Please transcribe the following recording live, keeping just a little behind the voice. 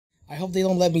I hope they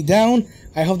don't let me down.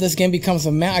 I hope this game becomes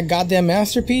a goddamn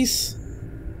masterpiece.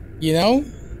 You know?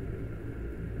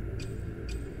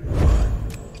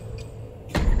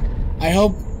 I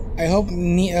hope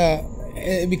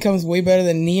it becomes way better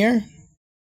than Nier.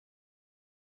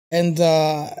 And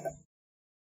I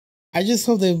just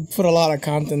hope they put a lot of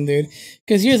content, dude.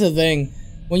 Because here's the thing.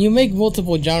 When you make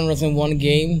multiple genres in one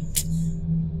game,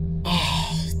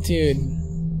 dude,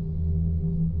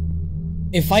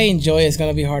 if I enjoy it, it's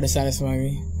gonna be hard to satisfy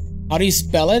me. How do you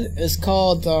spell it? It's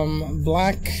called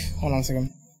Black. Hold on a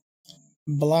second.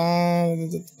 Blah.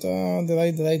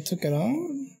 Did I took it out?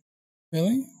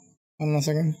 Really? Hold on a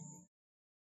second.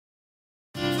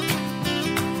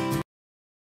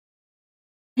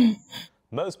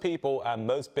 Most people and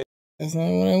most. That's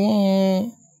not what I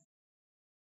want.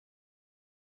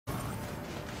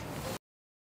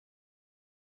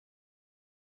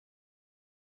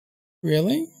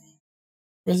 Really?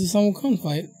 Where's the Sun Wukong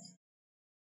fight?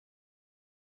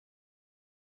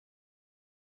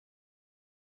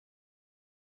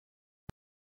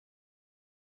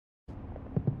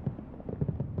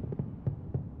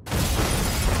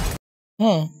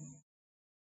 Huh.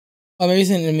 Oh, maybe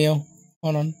it's in Emil.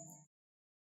 Hold on.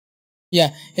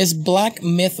 Yeah, it's Black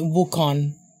Myth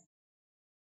Wukong.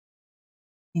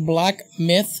 Black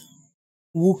Myth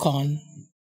Wukong.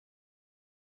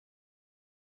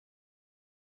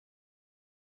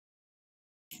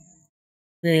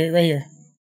 Right here.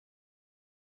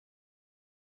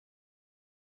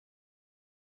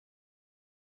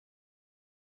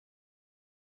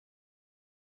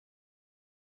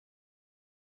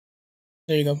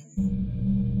 There you go.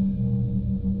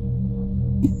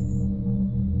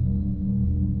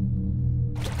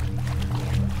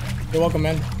 You're welcome,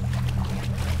 man.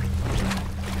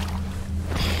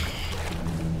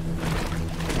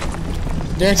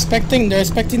 They're expecting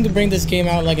to bring this game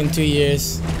out like in 2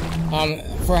 years.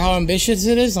 For how ambitious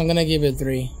it is, I'm gonna give it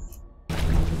 3.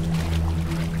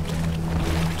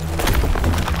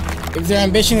 If their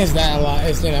ambition is that a lot,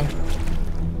 is, you know,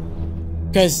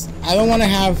 because I don't want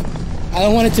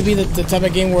it to be the type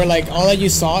of game where like all that you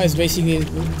saw is basically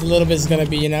the little bit is gonna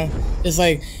be, you know. It's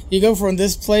like you go from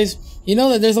this place, you know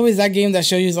that there's always that game that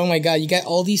shows you, oh my god, you got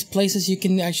all these places you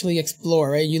can actually explore,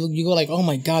 right? You go like, oh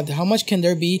my god, how much can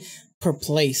there be per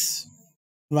place,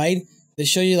 right? They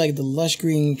show you like the lush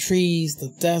green trees, the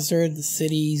desert, the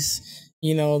cities,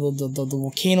 you know, the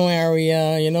volcano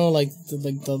area, you know, like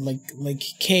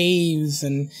caves,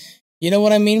 and you know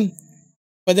what I mean.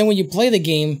 But then when you play the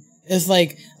game, it's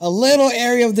like a little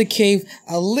area of the cave,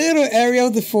 a little area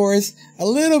of the forest, a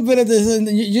little bit of this, and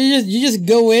you just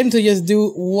go in to just do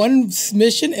one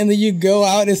mission, and then you go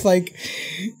out. It's like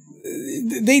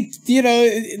they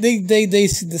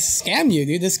scam you,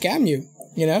 dude. They scam you,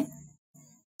 you know.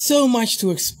 So much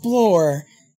to explore,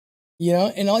 you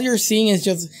know, and all you're seeing is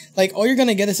just like all you're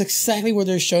gonna get is exactly what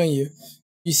they're showing you.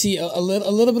 You see a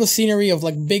little bit of scenery of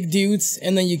like big dudes,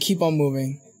 and then you keep on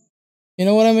moving. You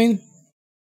know what I mean?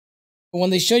 But when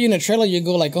they show you in a trailer, you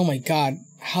go like, "Oh my god,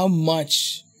 how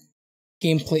much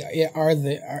gameplay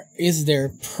is there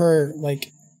per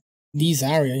like these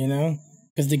area?" You know,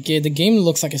 because the game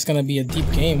looks like it's gonna be a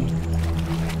deep game.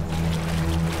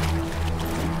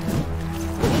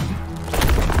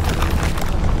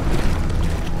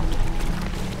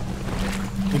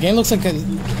 The game looks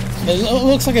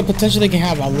like it potentially can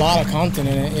have a lot of content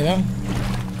in it, you know?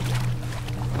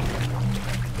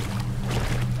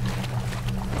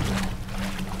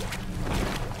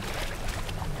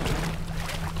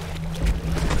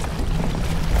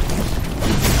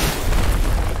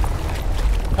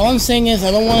 All I'm saying is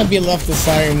I don't want to be left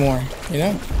desiring more, you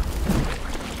know?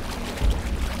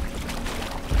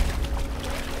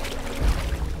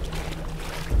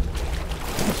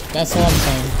 That's all I'm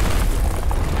saying.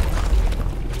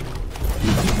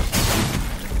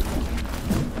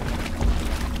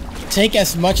 Take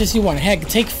as much as you want. Heck,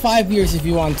 take 5 years if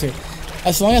you want to.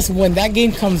 As long as when that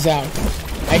game comes out,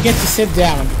 I get to sit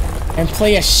down and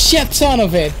play a shit ton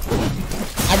of it.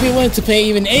 I'd be willing to pay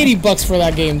even $80 for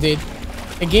that game, dude.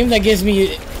 A game that gives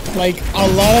me like a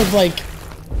lot of like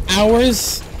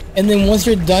hours, and then once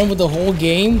you're done with the whole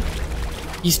game,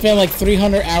 you spend like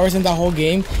 300 hours in that whole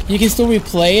game. You can still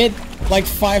replay it like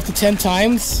 5 to 10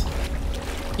 times.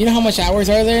 You know how much hours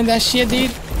are there in that shit,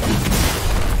 dude?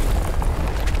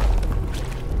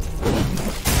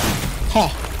 Huh.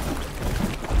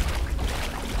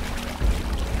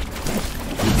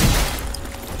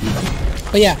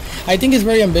 But yeah, I think it's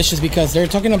very ambitious because they're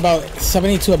talking about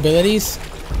 72 abilities,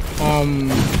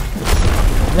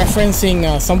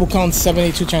 referencing Sun Wukong's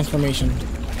 72 transformation,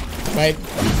 right?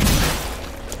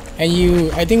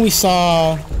 And I think we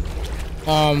saw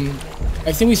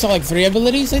I think we saw like 3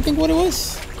 abilities, I think what it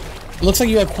was. It looks like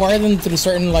you acquire them through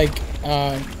certain like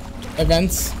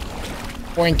events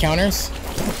or encounters,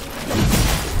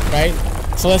 right?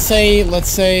 So let's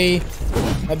say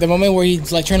at the moment where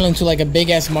he's like turning into like a big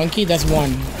ass monkey, that's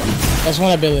one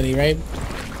ability, right?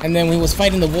 And then when he was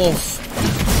fighting the wolf,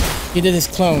 he did his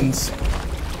clones.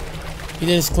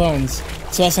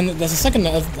 So that's a second,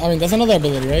 I mean that's another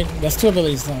ability, right? That's 2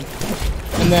 abilities now.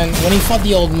 And then when he fought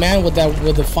the old man with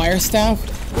the fire staff,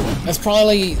 that's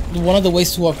probably one of the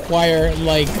ways to acquire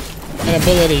like an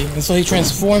ability. And so he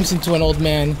transforms into an old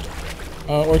man,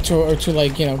 or to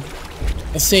like, you know,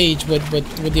 a sage with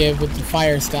the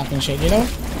fire staff and shit, you know?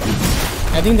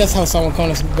 I think that's how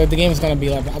the game is gonna be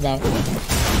about.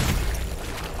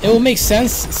 It will make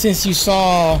sense since you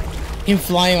saw him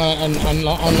flying on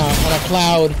a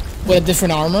cloud with a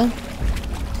different armor.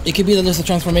 It could be that there's a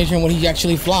transformation when he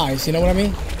actually flies, you know what I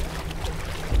mean?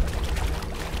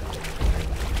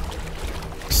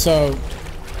 So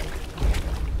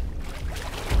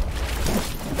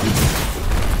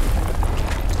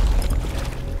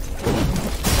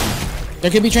there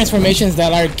could be transformations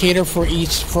that are catered for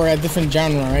a different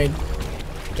genre, right?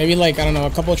 Maybe like, I don't know,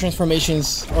 a couple of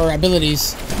transformations or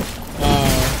abilities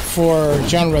for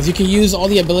genres. You can use all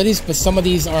the abilities, but some of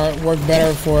these work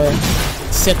better for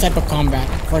set type of combat.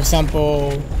 For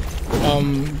example,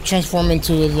 transform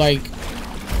into like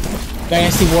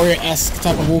Dynasty Warrior-esque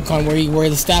type of Wukong where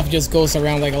the staff just goes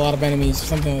around like a lot of enemies or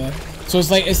something like that. So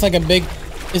it's like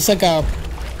a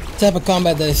type of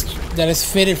combat that is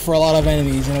fitted for a lot of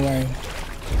enemies in a way.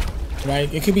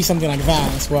 Right? It could be something like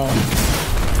that as well.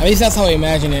 At least that's how I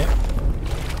imagine it.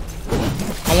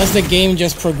 Unless the game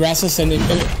just progresses and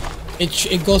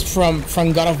it goes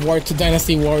from God of War to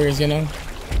Dynasty Warriors, you know?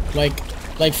 Like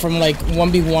from like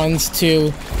 1v1s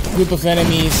to group of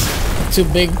enemies to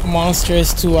big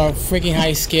monsters to a freaking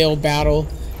high scale battle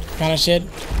kind of shit,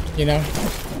 you know?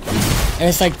 And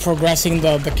it's like progressing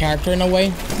the character in a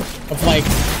way of like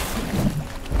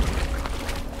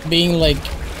being like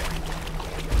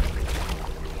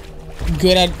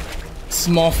good at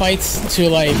small fights to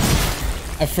like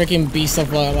a freaking beast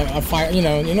of like a fire, you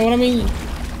know what I mean?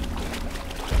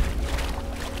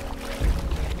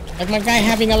 Like my guy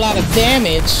having a lot of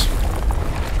damage.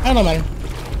 I don't know, man.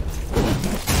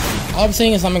 All I'm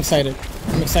saying is I'm excited.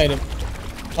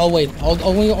 I'll wait. I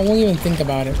won't even think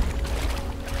about it.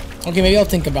 Okay, maybe I'll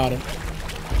think about it.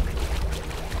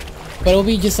 But it'll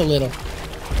be just a little.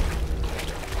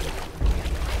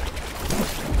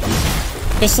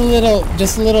 Just a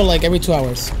little like every 2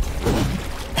 hours.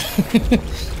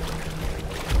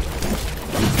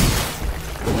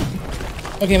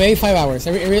 Okay, maybe 5 hours.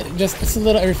 Just a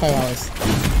little every 5 hours.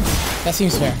 That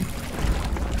seems fair.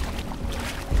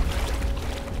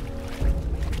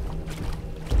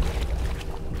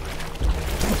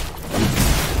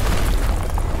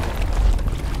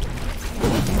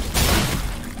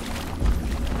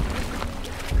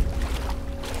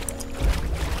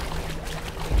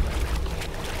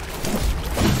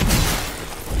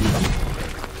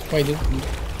 Wait, dude.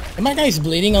 Am my guy's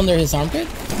bleeding under his armpit?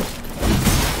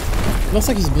 Looks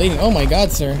like he's bleeding. Oh my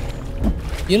god, sir.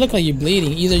 You look like you're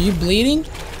bleeding. Either you bleeding,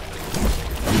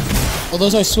 or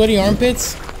those are sweaty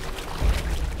armpits,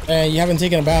 and you haven't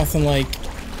taken a bath in like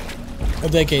a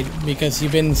decade because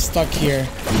you've been stuck here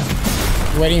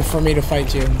waiting for me to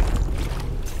fight you.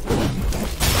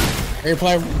 Or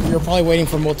you're probably waiting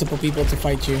for multiple people to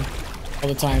fight you all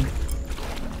the time.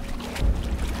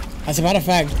 As a matter of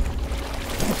fact,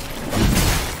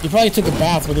 you probably took a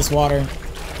bath with this water.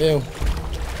 Ew.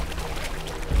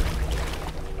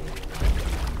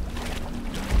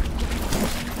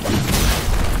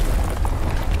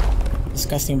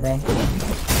 Disgusting, bro.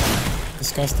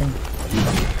 Disgusting.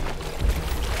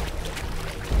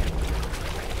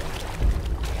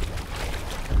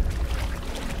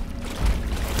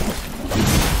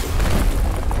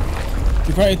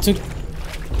 You probably took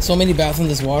so many baths in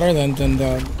this water, then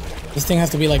this thing has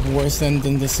to be like worse than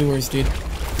the sewers, dude.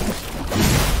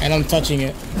 And I'm touching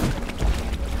it.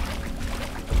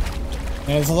 And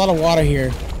there's a lot of water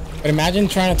here. But imagine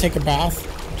trying to take a bath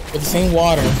with the same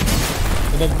water.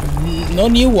 No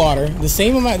new water. The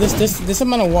same amount, this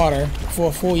amount of water for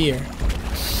a full year.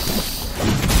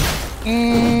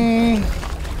 I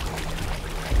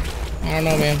don't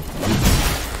know, man.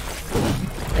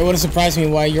 It would have surprised me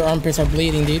why your armpits are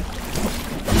bleeding, dude.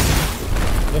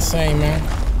 Just saying, man.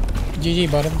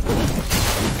 GG, brother.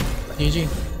 GG.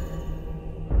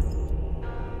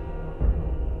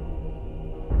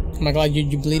 Oh my god,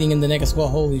 you're bleeding in the neck as well.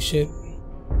 Holy shit.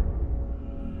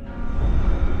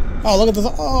 Oh, look at this.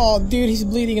 Oh, dude, he's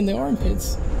bleeding in the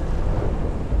armpits.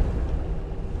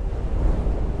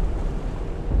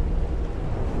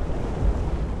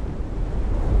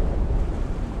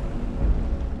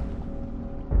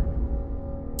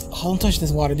 don't touch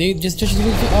this water, dude. Just touch the...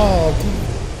 Oh,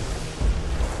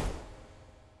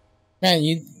 man,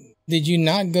 did you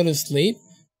not go to sleep?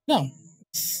 No.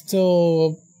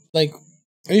 Still, like,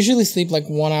 I usually sleep like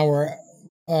 1 hour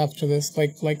after this.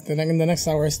 Like the next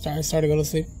hour I start to go to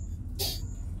sleep.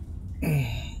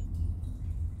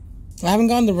 I haven't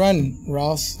gotten the run,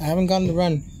 Ross. I haven't gotten the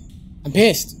run. I'm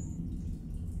pissed.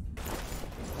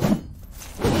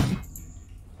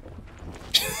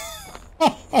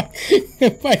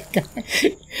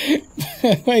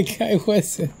 my guy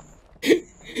wasn't.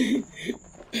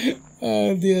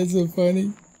 Oh, dude, that's so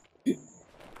funny.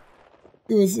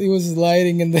 He was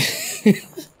sliding in the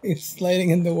he was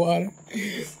sliding in the water.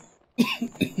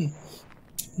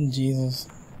 Jesus.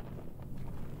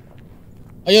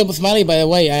 Oh yeah, but Smiley, by the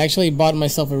way, I actually bought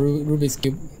myself a Rubik's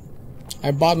Cube.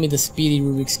 I bought me the Speedy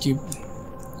Rubik's Cube.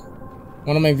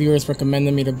 One of my viewers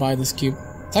recommended me to buy this cube.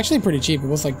 It's actually pretty cheap. It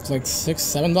was like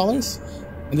 $6-7.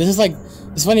 And this is like,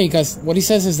 it's funny because what he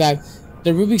says is that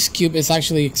the Rubik's Cube is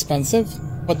actually expensive,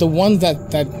 but the ones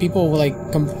that people like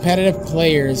competitive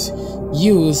players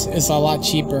use is a lot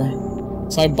cheaper.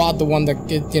 So I bought the one that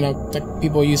that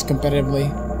people use competitively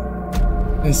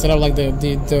instead of like the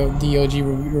OG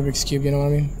Rubik's Cube. You know what I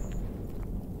mean?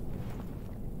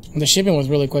 And the shipping was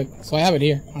really quick, so I have it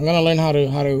here. I'm gonna learn how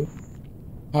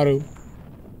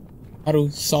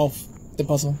to solve the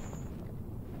puzzle.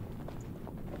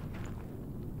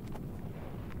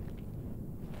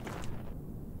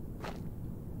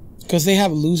 Because they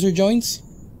have loser joints.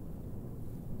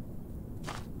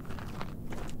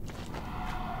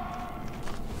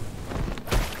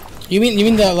 You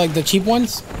mean the like the cheap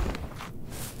ones?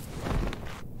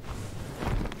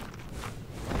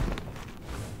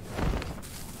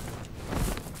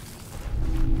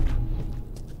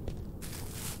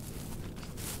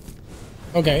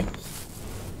 Okay.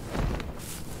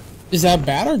 Is that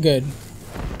bad or good?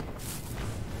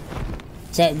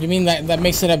 Is that, you mean that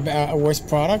makes it a worse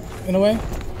product in a way?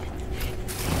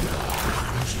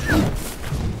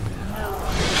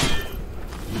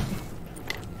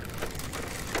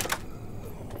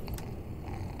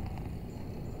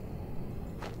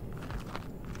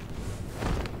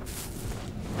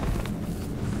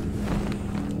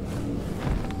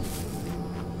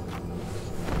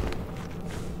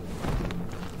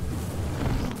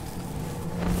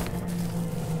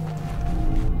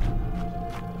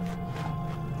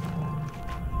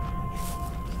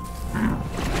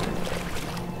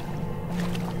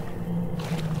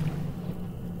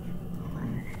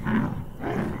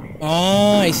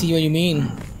 Ah, I see what you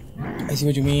mean. I see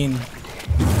what you mean.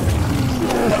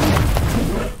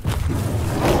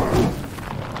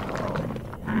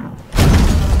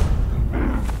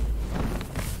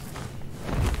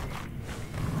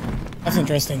 That's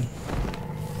interesting.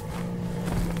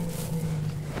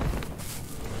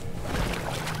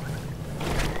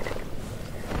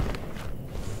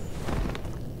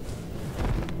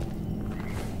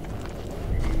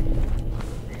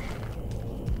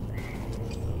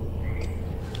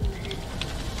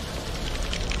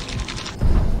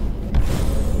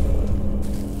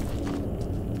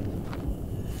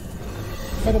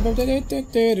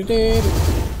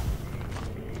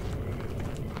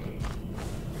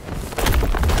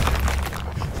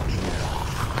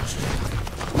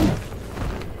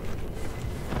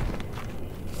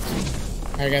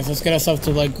 Alright guys, let's get ourselves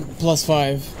to like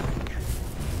 +5.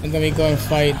 And then we go and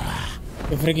fight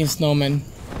the freaking snowman.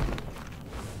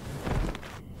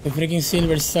 The freaking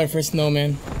Silver Surfer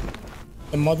snowman.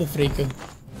 The mother freaker.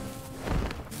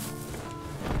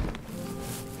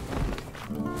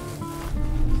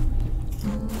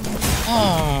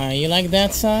 Ah, you like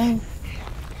that song?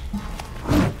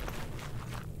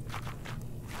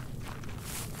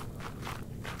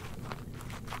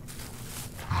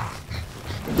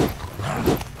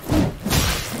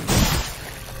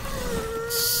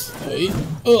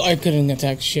 Oh, I couldn't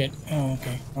attack shit. Oh,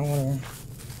 okay. Oh, whatever.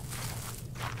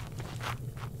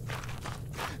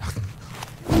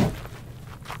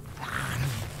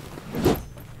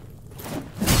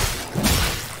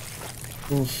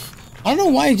 Oof. I don't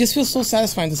know why, it just feels so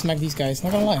satisfying to smack these guys,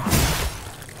 not gonna lie.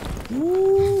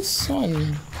 Ooh,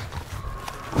 son.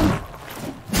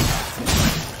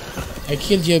 I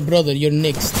killed your brother, you're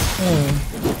next.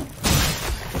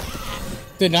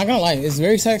 Dude, not gonna lie, it's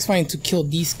very satisfying to kill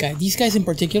these guys. These guys in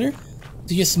particular,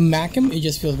 to just smack them, it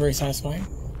just feels very satisfying.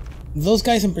 Those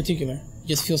guys in particular,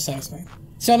 just feels satisfying.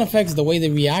 Sound effects, the way they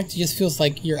react, it just feels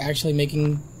like you're actually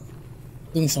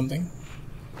doing something.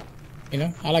 You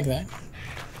know, I like that.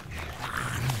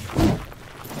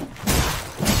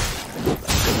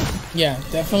 Yeah,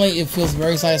 definitely it feels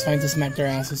very satisfying to smack their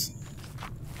asses.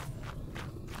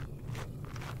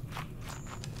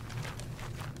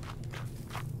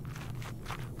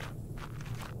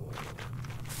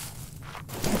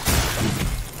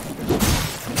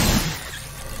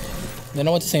 don't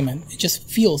know what to say, man. It just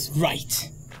feels right.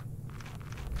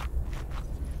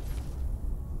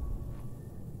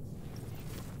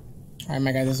 Alright,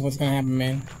 my guy, this is what's gonna happen,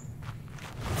 man.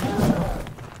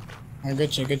 Alright,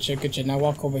 good shit, good shit, good shit. Now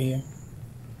walk over here.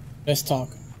 Let's talk.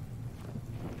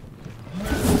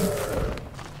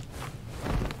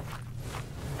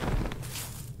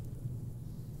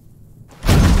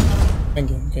 Thank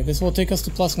you. Okay, this will take us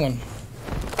to +1.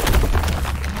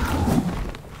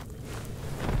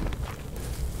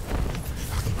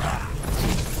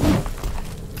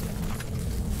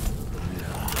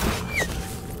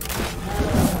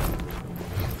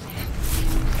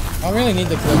 I really need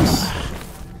the clips.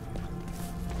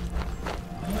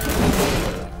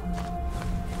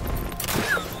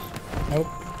 Nope.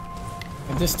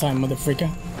 Not this time, motherfreaker.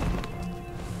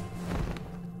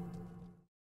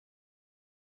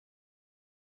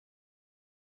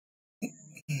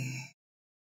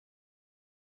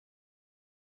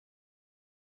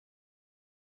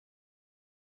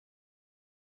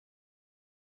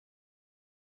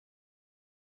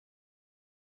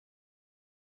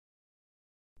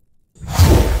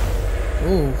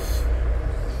 Oof.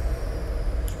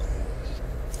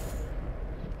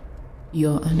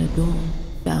 You're unadorned,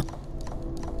 Belle.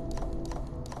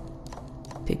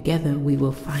 Together we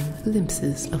will find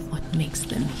glimpses of what makes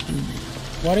them human.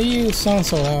 Why do you sound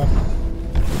so loud?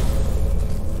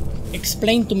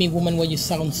 Explain to me, woman, why you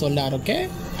sound so loud, okay?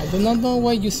 I do not know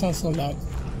why you sound so loud.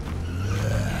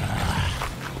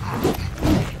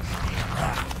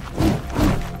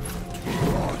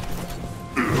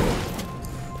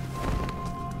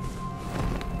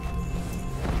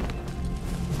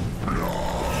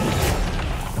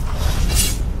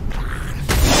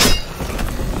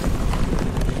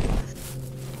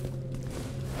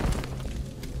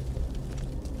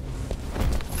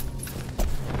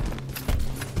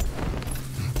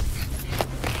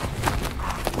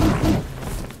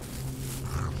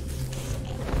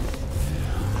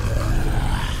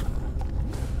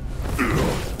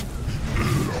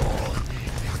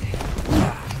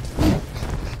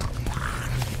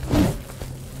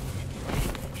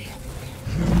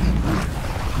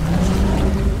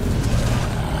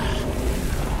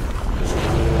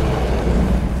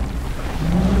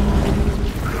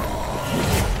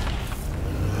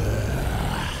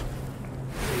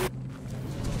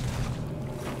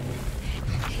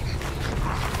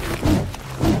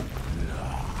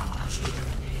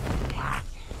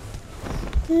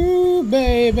 Ooh,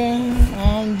 baby,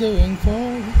 I'm doing for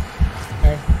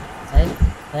you.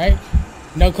 Alright.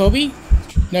 No Kobe?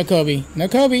 No Kobe. No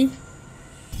Kobe.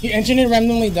 Your internet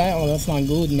randomly died. Oh, that's not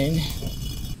good, man.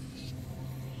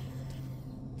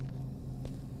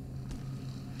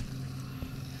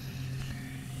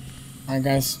 Alright,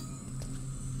 guys.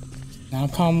 Now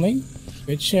calmly.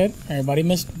 Good shit. Everybody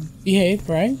misbehave,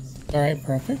 right? Alright,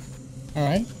 perfect.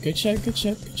 Alright, good shit, good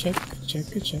shit, good shit, good shit,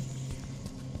 good shit.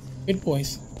 Good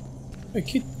boys.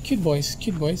 Cute boys,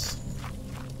 cute boys.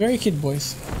 Very cute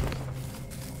boys.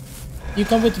 You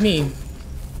come with me.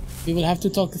 We will have to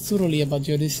talk thoroughly about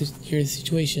your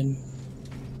situation.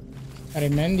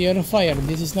 Alright, man, you're on fire.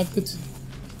 This is not good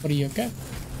for you, okay?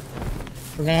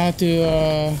 We're gonna have to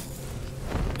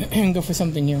go for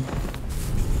something here.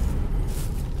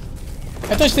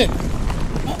 I touched it!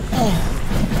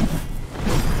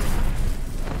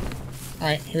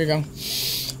 Alright, here we go.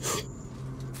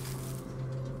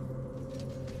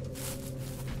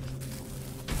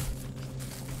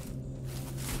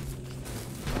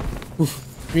 Oof,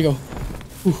 here we go.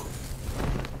 Oof.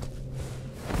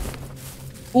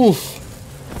 Oof.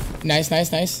 Nice,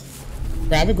 nice, nice.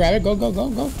 Grab it, go, go, go,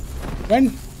 go.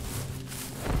 Run.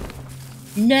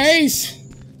 Nice.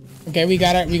 Okay, we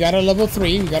got a level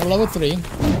 3. We got a level 3.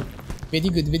 Very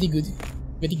good, very good.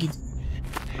 Very good.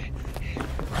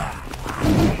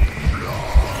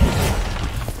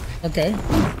 Okay.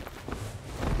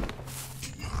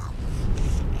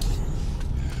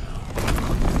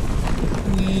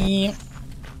 Yeah.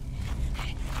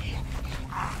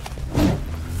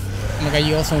 Oh my god,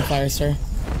 you also on fire, sir.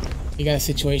 You got a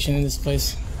situation in this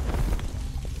place.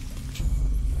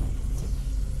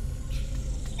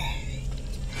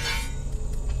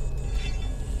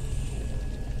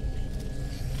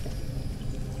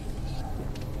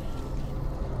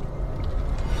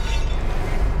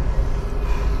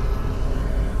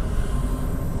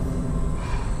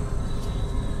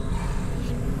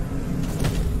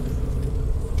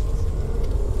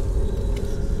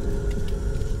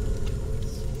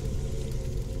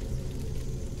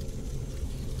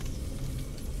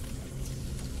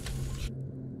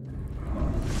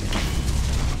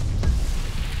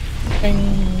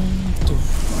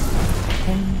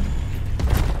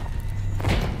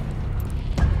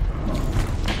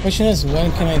 Question is,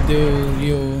 when can I do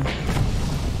you?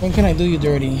 When can I do you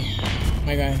dirty,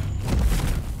 my guy?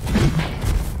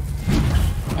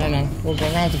 I don't know. We're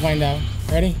gonna have to find out.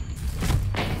 Ready?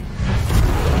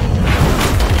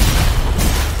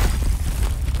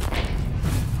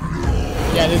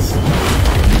 Yeah, this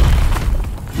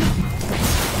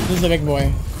is a big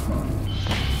boy.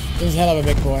 This is hell of a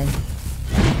big boy.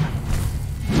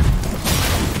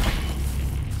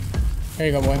 There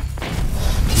you go, boy.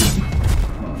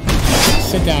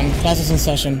 Sit down. Class is in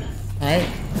session. Alright?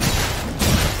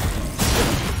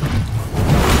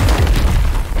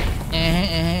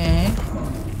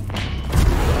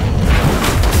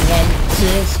 One,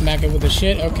 two, smack it with the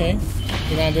shit. Okay.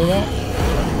 You gonna do that?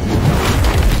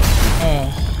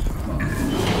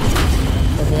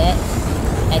 Go for that.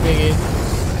 I dig it.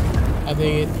 I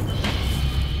dig it.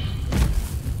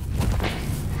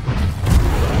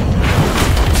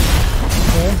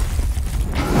 Two,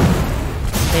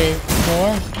 3,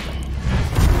 4,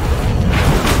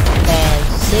 5,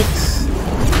 6,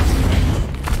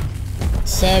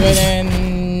 7, and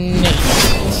 8.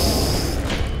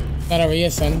 Not over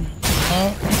yet, son.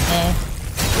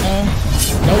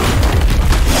 Nope.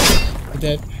 I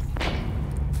did.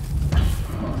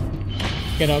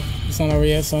 Get up. It's not over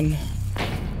yet, son.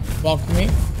 Walk with me.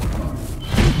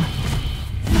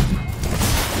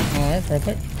 Alright,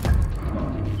 perfect.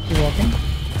 Keep walking.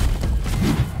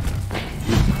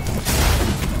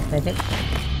 Perfect.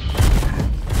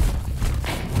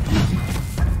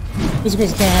 This is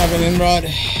what's gonna happen, Nimrod.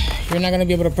 You're not gonna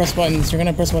be able to press buttons. You're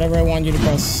gonna press whatever I want you to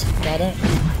press. Got it?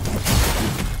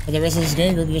 For the rest of this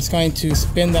game, you're just going to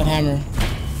spin that hammer.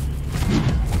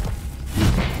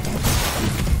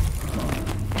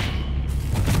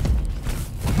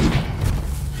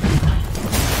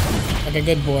 Like a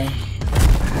good boy.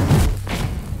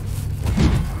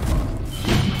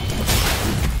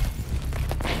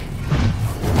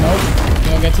 Nope, you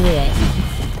don't get to do that.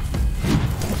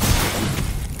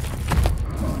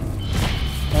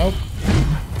 Nope.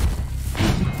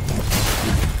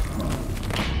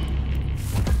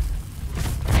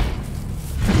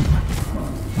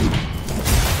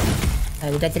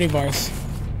 Alright, we got 3 bars.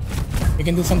 We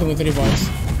can do something with 3 bars.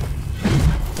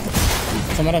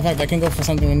 As a matter of fact, I can go for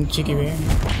something cheeky here.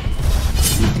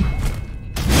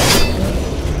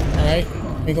 Alright,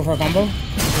 we go for a combo. 1, 2.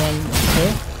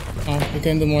 Oh, we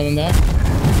couldn't do more than that.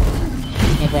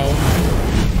 No problem.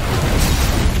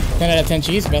 10 out of 10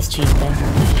 cheese, best cheese, bro.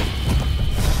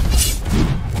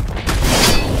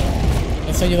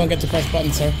 Let's say you don't get to press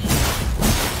buttons, sir.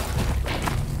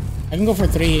 I can go for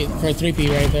 3P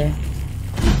right there.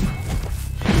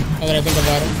 Now that I think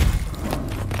about it.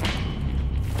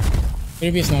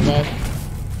 3P is not bad.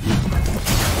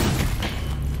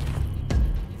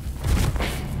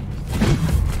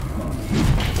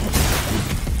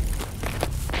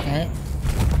 Alright.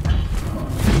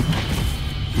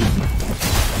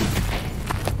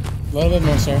 A little bit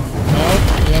more, sir. No,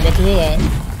 you don't get to do that.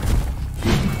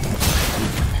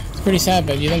 It's pretty sad,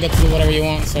 but you don't get to do whatever you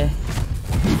want, sir.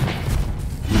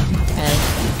 Alright.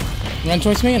 Run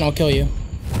towards me and I'll kill you.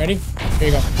 Ready? Here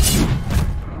you go.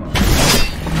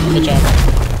 Good job.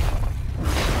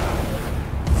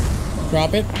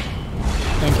 Drop it.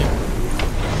 Thank you.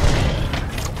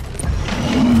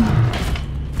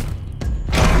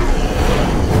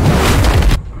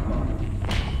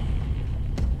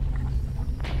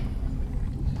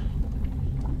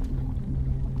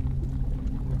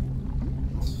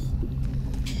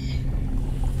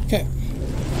 Okay.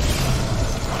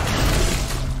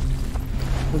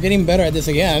 We're getting better at this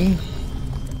again.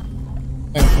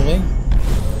 Thankfully.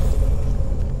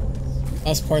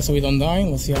 Last part so we don't die.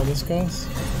 Let's see how this goes.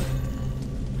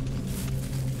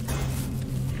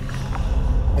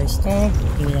 First off,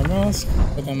 give me the mask.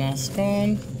 Put the mask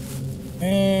on.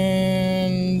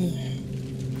 And...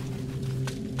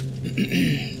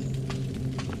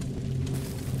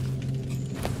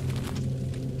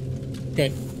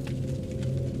 Good.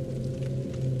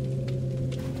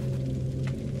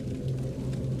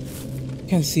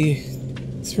 Can't see.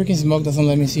 This freaking smoke doesn't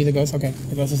let me see the ghost. Okay,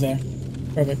 the ghost is there.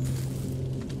 Perfect.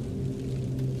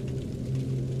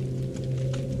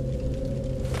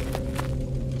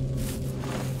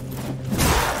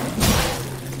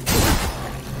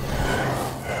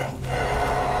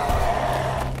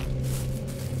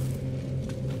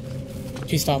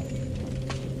 She stopped.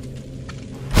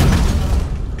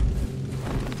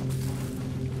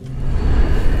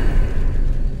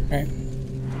 Alright.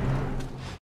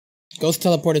 Ghost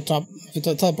teleported top. If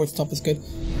it teleports top, is good.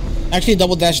 Actually,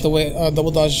 double dodge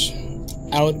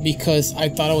out because I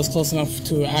thought I was close enough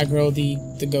to aggro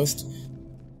the ghost.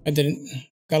 I didn't.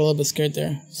 got a little bit scared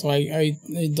there, so I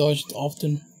dodged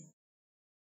often.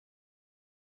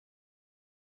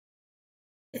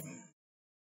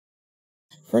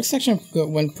 First section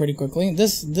went pretty quickly.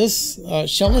 This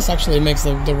shellless actually makes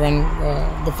the run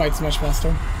the fights much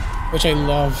faster, which I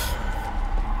love.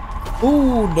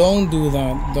 Ooh, don't do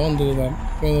that! Don't do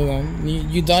that! Don't do that!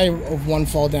 You die of one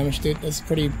fall damage, dude. That's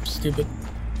pretty stupid.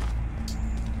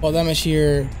 Fall damage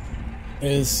here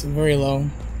is very low.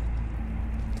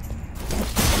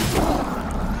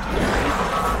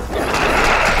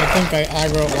 I think I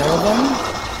aggro all of them.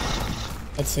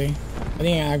 Let's see. I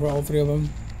think I aggro all 3 of them.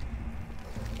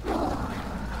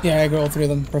 Yeah, I aggro all 3 of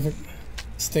them. Perfect.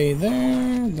 Stay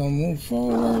there. Don't move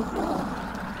forward.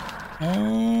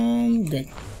 Good.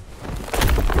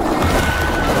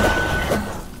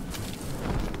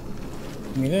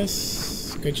 Give me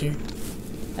this. Good you.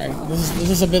 Alright, this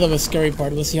is a bit of a scary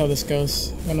part. Let's see how this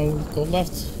goes. I'm gonna go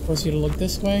left. Force you to look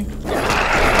this way.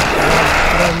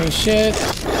 Don't move shit.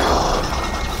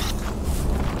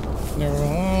 Never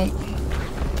want.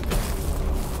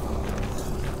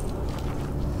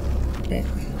 Okay.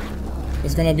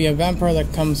 There's gonna be a vampire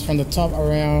that comes from the top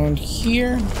around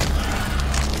here.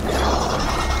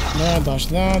 There, dodge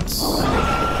that.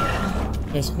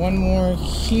 There's one more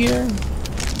here.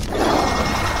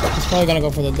 He's probably gonna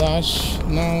go for the dash.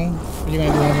 No. What are you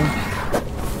gonna do with him?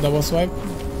 Double swipe.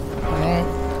 Alright.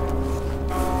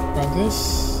 Grab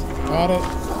this. Got it.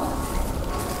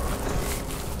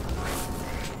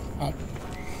 Up.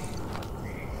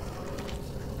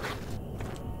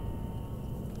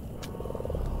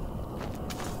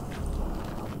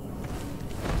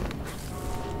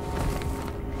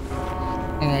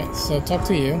 Alright, so talk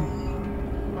to you.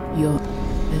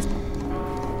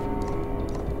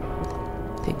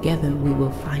 Together we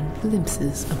will find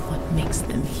glimpses of what makes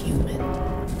them human.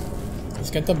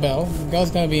 Let's get the bell. The bell's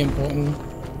gonna be important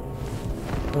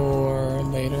for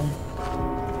later.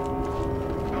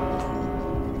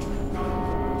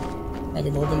 Alright, the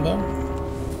golden bell.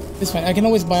 It's fine. I can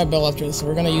always buy a bell after this, so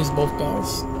we're gonna use both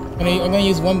bells. I'm gonna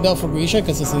use one bell for Grisha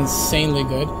because it's insanely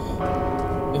good.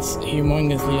 It's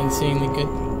humongously insanely good.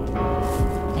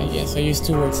 Yes, I used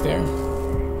 2 words there.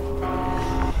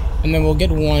 And then we'll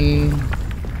get one.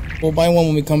 We'll buy one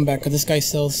when we come back, because this guy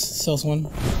sells one.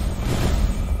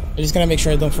 I just gotta make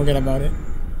sure I don't forget about it.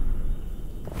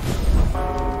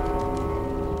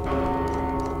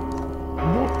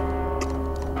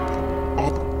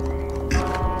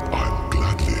 I'll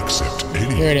gladly accept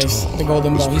any. Here it is, the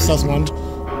golden bell. He sells one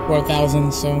for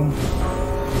 1,000, so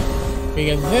we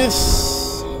get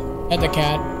this at the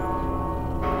cat.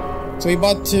 So we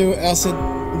bought 2 acid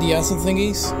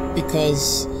thingies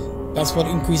because that's what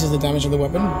increases the damage of the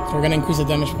weapon. So we're gonna increase the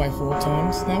damage by 4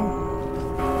 times now.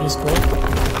 Which is cool.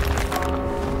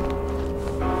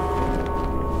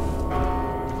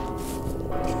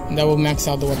 And that will max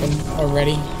out the weapon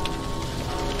already.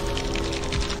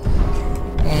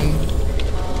 1,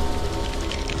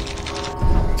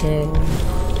 2,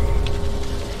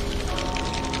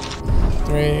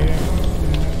 3,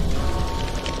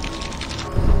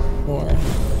 4.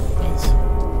 Nice.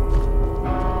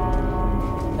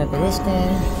 Work with this guy.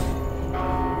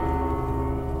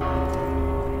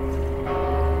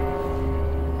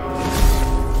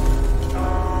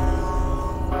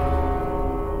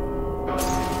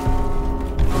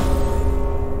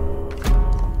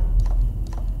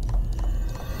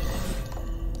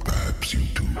 Perhaps you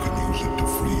too can use it to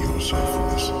free yourself from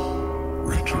this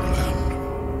wretched land.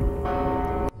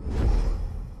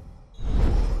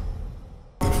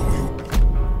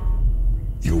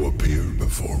 You appear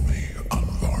before me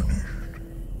unvarnished.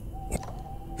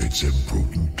 It's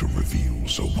imprudent to reveal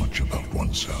so much about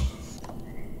oneself,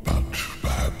 but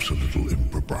perhaps a little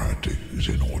impropriety is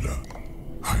in order.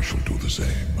 I shall do the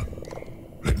same.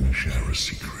 Let me share a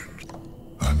secret.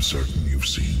 I'm certain you've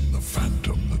seen the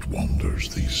phantom that wanders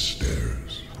these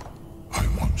stairs. I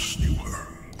once knew her.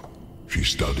 She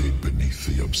studied beneath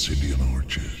the obsidian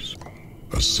arches,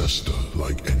 a sister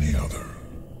like any other,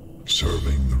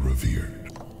 serving the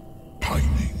revered,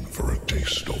 pining for a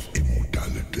taste of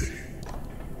immortality.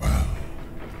 Well,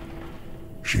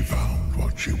 she found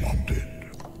what she wanted.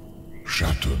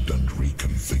 Shattered and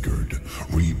reconfigured,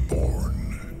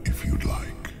 reborn, if you'd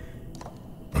like.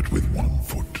 But with one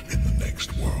foot in the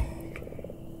next world.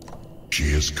 She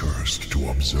is cursed to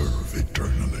observe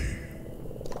eternally.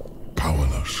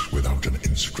 Powerless without an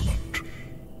instrument.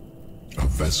 A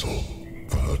vessel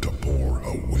for her to pour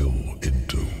her will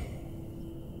into.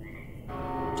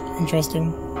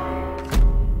 Interesting.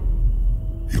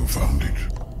 You found it.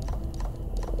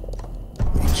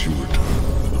 Once you return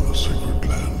with another sacred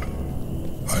land,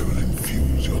 I will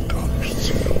infuse your tarnished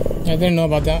seal. I didn't know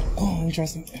about that. Oh,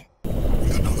 interesting.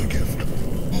 Another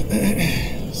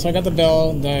gift. So I got the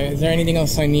bell. Is there anything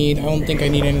else I need? I don't think I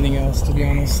need anything else, to be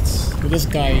honest. With this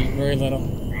guy, very little.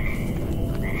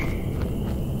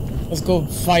 Let's go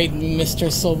fight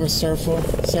Mr. Silver Surfer.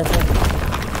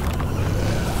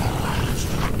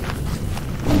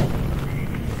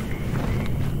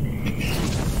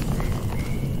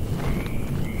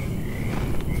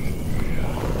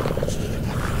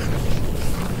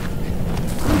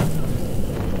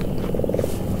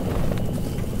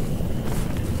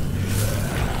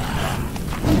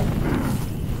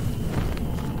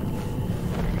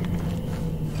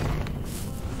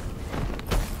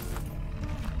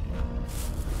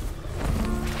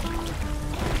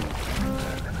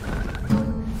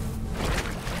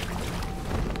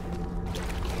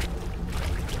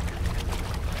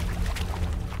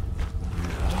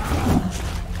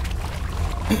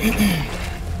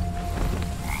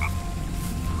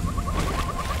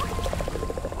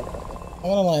 I'm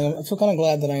not gonna lie, I feel kind of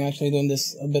glad that I'm actually doing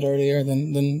this a bit earlier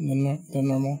than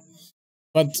normal.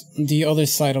 But the other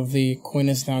side of the coin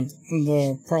is that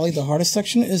probably the hardest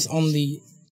section is on the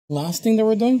last thing that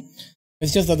we're doing.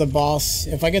 It's just that the boss,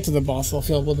 if I get to the boss, I'll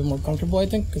feel a little bit more comfortable, I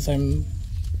think, because I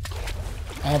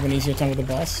have an easier time with the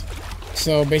boss.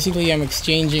 So basically I'm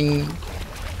exchanging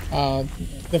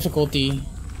difficulty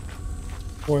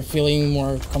for feeling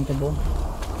more comfortable.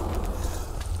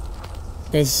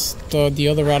 Because the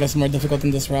other route is more difficult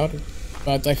than this route,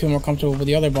 but I feel more comfortable with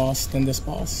the other boss than this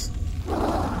boss.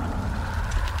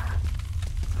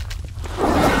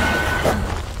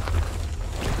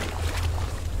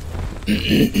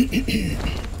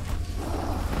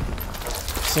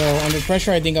 So under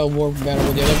pressure, I think I'll work better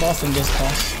with the other boss than this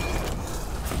boss.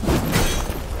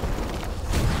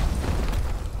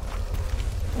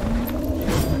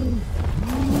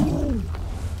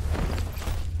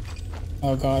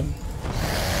 Oh god.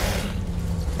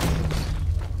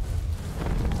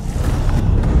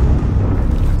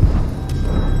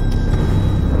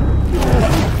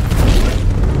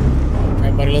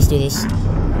 Alright buddy, let's do this.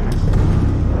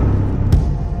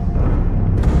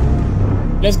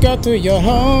 Let's go to your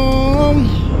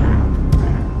home.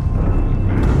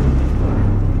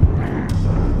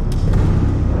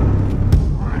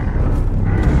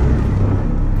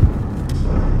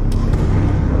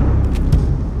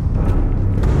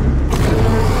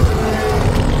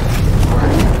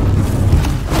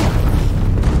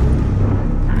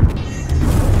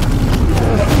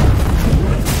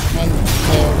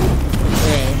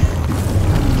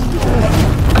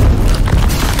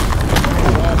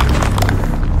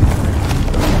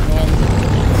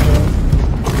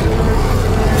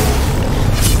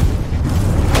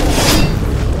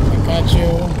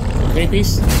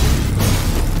 Piece. Yep.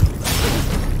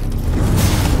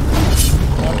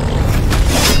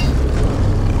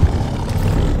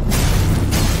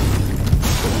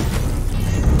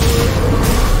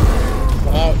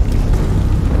 Out.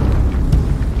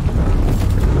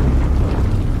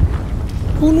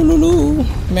 Ooh,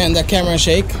 man, that camera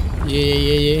shake.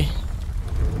 Yeah.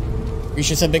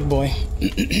 Risha's a big boy.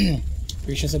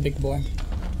 Risha's a big boy.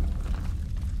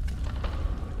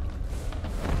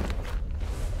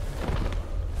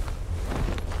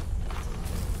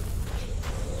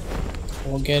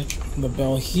 We'll get the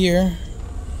bell here.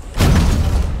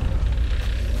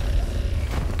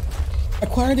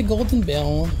 Acquire the golden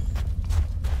bell.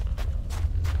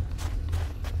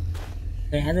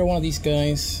 Okay, I got one of these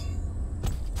guys.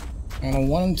 And I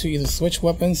want him to either switch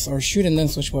weapons or shoot and then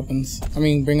switch weapons. I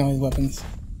mean, bring out his weapons.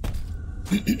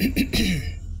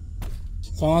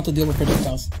 So I don't have to deal with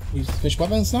projectiles. You switch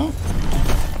weapons now?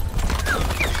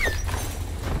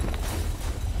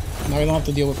 Now we don't have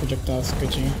to deal with projectiles.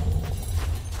 Good G.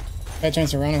 If I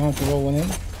turns around, I have to roll one in.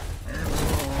 There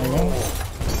we go.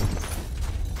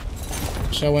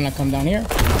 Show when I come down here.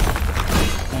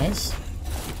 Nice.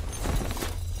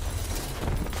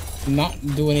 Not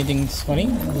do anything funny.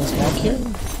 Let's walk here,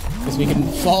 because we can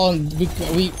fall. And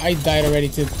I died already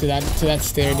to that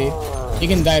stair, dude. You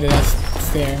can die to that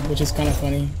stair, which is kind of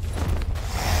funny.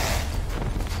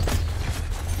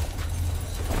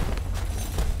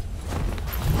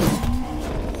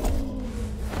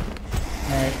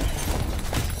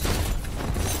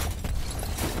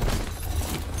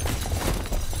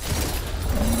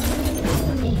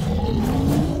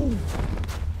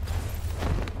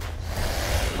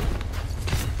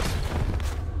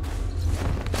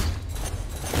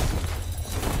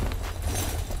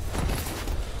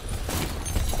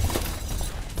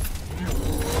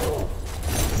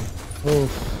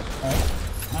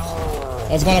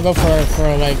 I was gonna go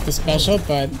for like the special,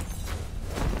 but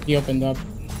he opened up.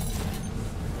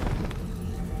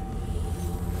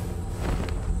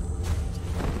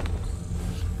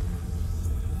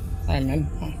 Alright, man.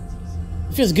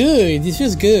 It feels good. This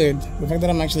feels good. The fact that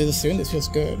I'm actually this soon, this feels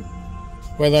good.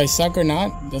 Whether I suck or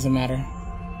not, doesn't matter.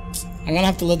 I'm gonna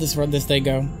have to let this day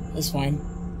go. That's fine.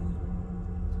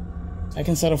 I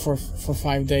can settle for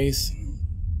 5 days.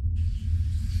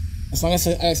 As long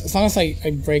as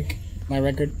I break my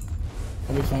record,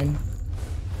 I'll be fine.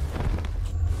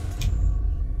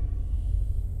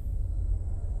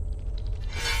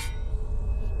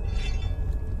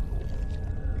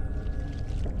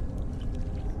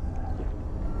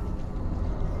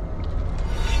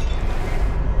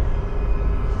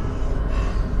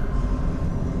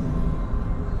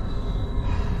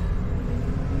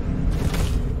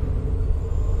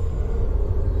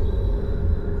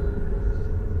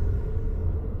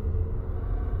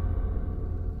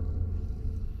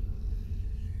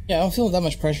 Yeah, I don't feel that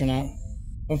much pressure now. I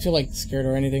don't feel like scared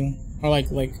or anything. Or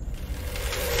like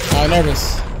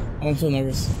nervous. I don't feel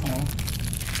nervous.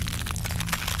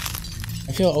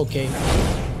 I feel okay.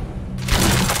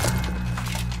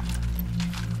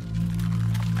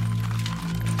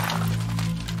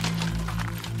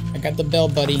 I got the bell,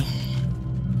 buddy.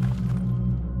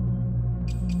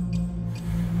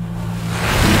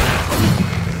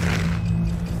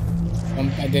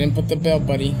 I didn't put the bell,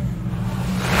 buddy.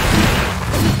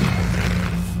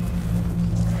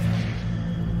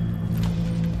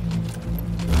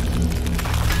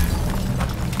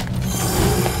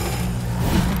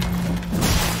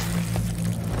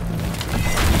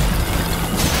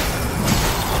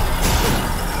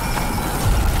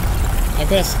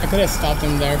 I could have stopped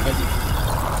him there, but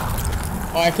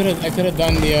I could have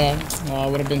done the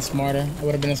would have been smarter. I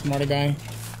would have been a smarter guy.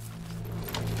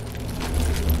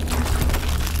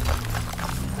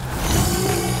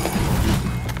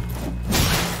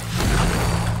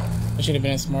 I should have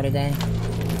been a smarter guy.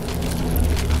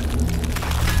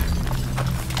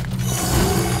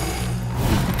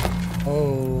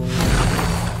 Oh.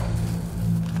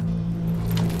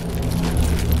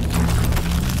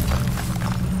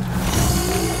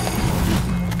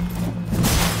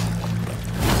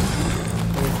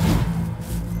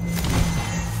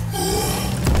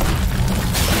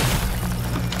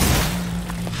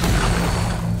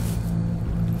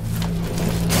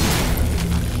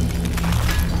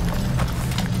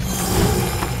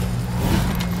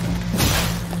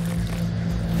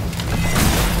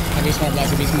 Be smart,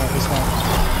 Lassie, be smart, be smart.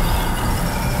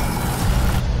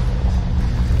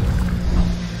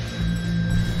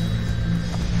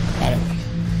 Got it.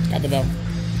 Got the bell.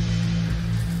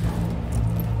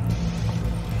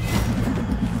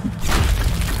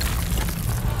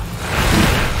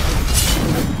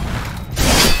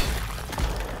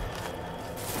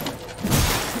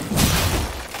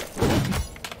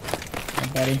 Hey,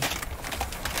 buddy.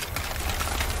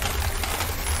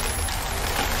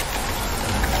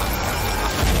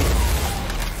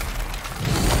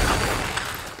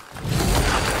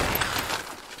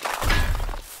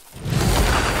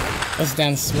 Let's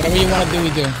dance. Whatever you want to do, we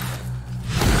do.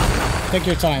 Take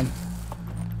your time.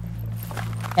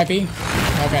 Happy?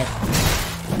 Okay.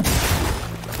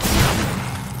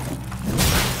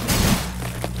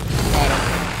 Got it.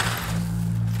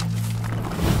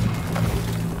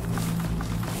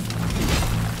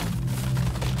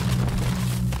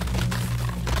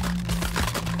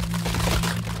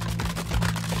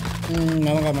 I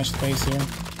don't got much space here.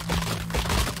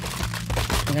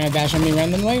 You're gonna dash on me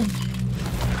randomly?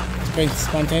 Very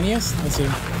spontaneous? Let's see.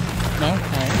 No?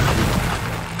 Alright.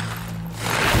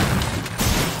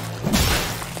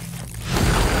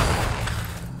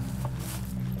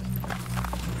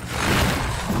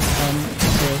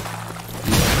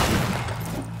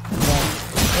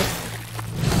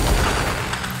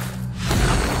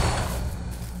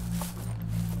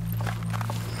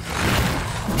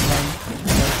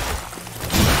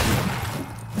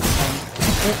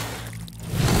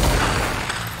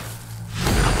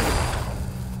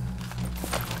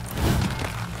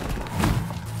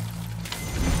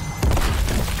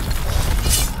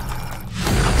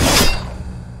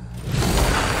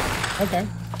 Okay.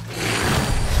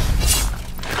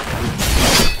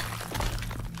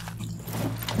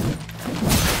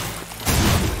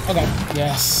 Okay.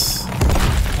 Yes. I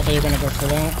thought you were gonna go for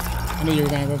that. I knew you were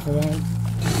gonna go for that.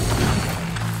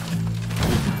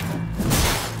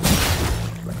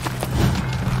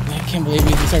 I can't believe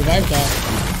you survived that.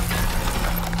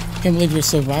 I can't believe you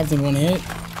survived in one hit.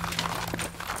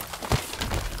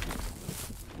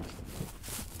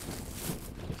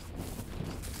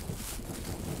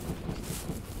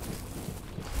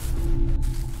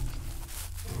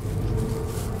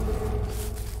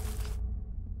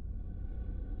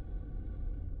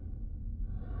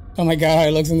 Oh my god, how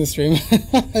it looks in the stream.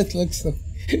 It looks so...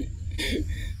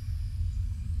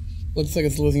 Looks like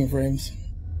it's losing frames.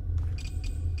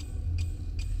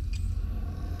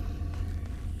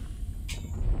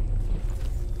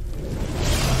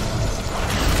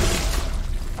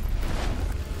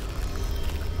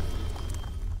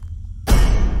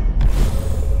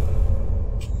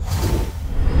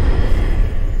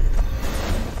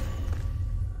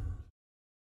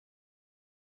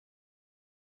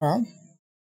 Huh?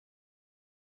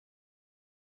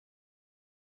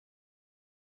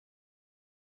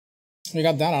 We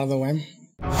got that out of the way.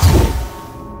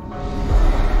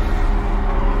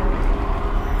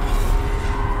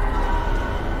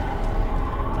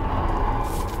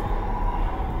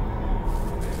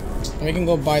 We can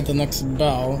go buy the next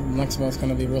bell. The next bell is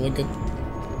gonna be really good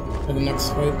for the next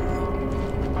fight.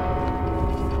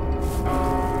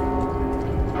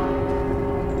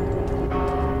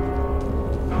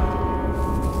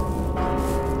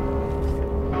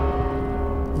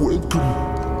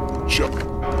 Welcome, Chuck.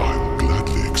 I'll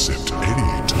gladly accept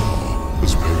any tar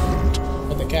as payment.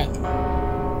 For the cat.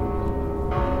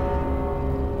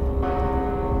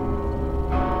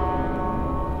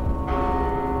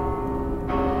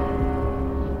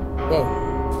 Whoa.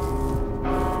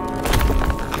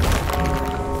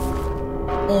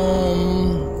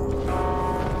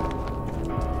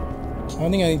 I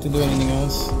don't think I need to do anything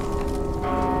else.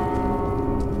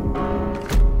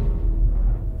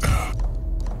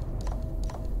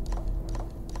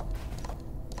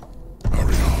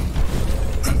 Hurry on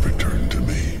and return to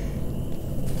me.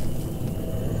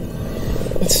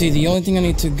 Let's see, the only thing I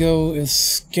need to go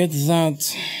is get that.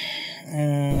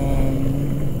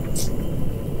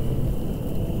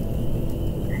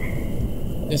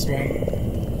 This way.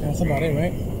 That's about it,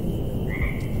 right?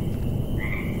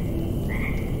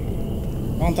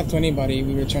 I don't talk to anybody,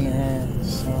 we return to her,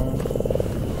 so...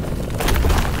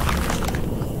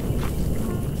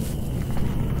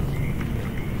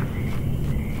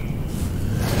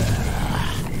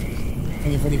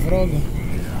 Thank you for the frog.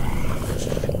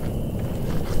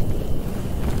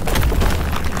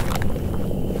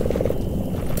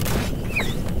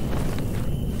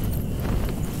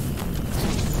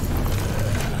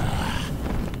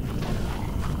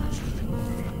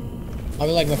 I'll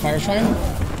be like the fire shrine?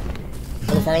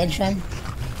 Or the firelight shrine?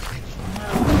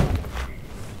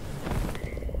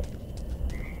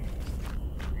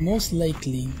 Most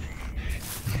likely.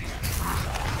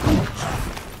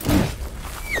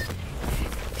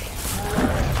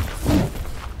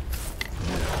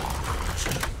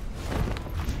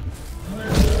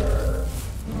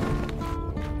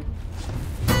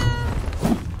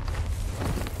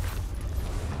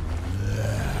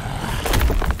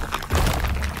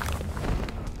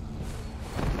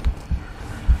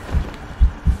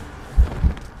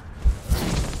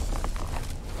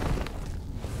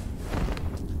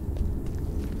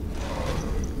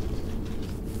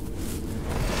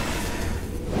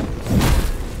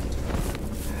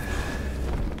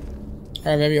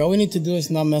 Alright, baby, all we need to do is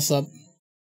not mess up.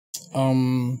 All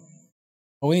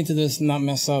we need to do is not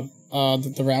mess up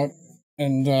the route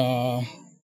and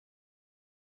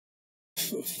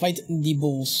fight the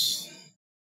boss.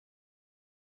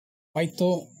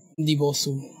 Fighto the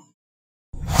bossu.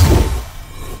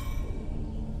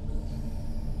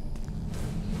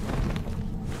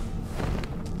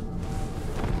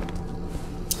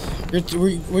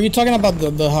 Were you talking about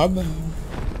the hub?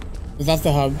 'Cause that's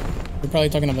the hub. We're probably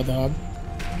talking about the hub.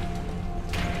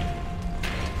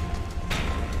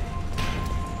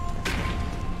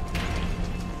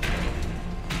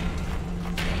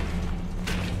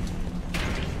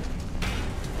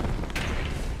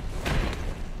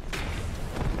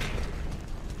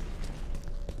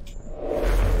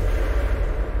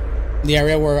 The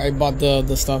area where I bought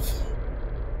the stuff.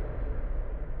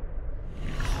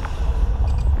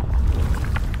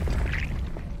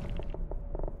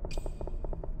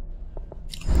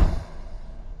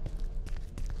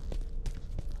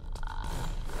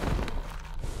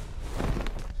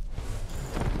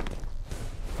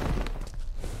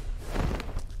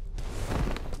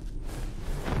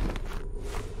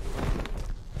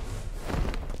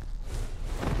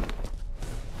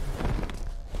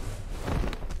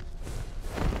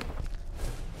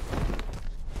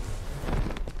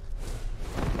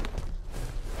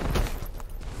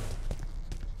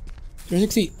 You're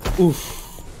 60. Oof.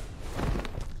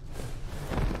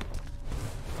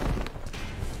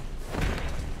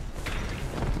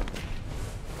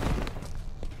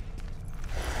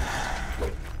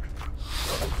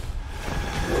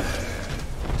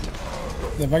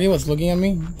 The buggy was looking at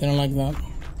me. Didn't like that.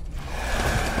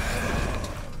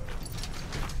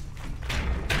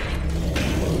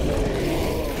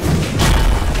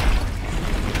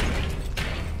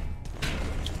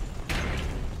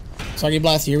 Swaggy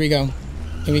Blasty, here we go.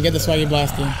 Can we get the Swaggy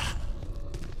Blasty?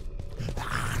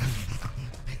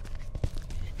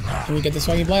 Can we get the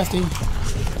Swaggy Blasty?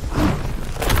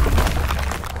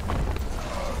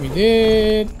 We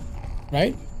did.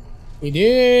 Right? We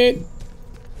did.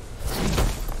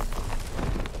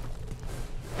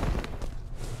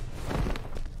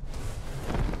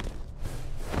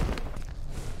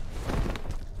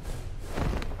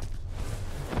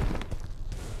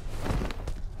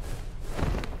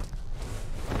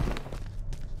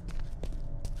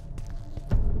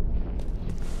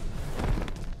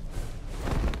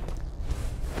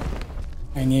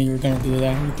 I knew you were gonna do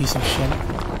that, you piece of shit.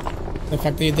 The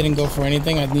fact that you didn't go for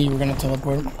anything, I knew you were gonna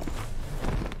teleport.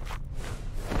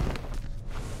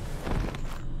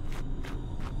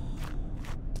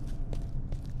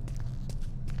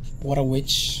 What a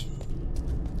witch.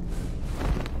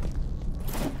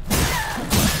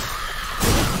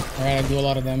 Alright, I do a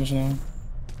lot of damage now.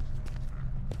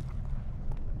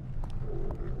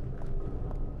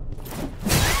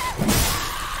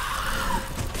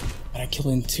 But I kill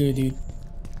in 2, dude.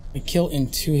 I kill in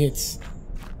 2 hits.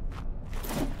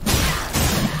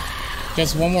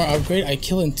 Just one more upgrade, I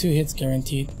kill in 2 hits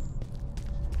guaranteed.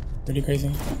 Pretty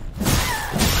crazy.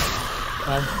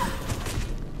 Wow.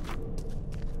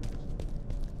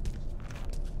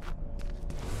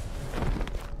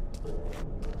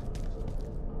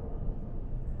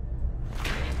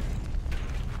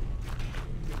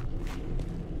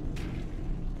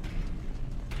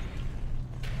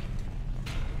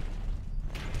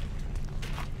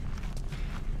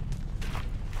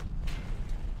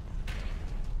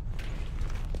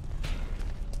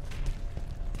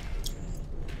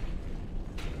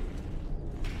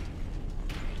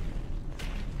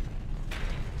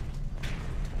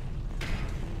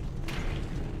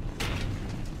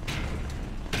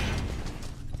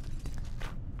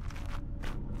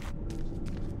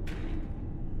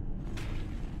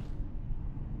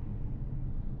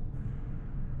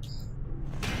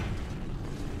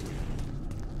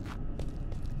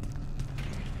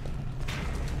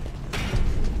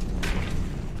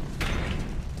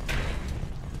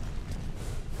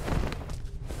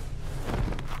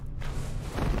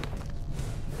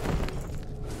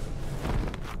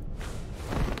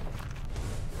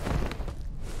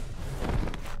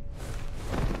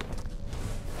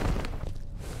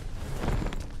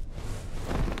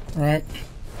 Alright.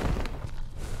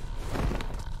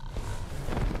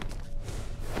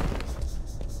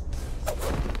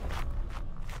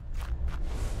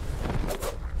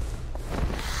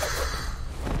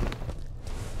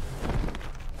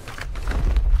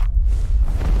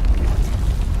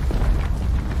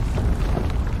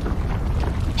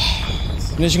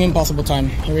 Mission Impossible time.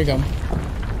 Here we go.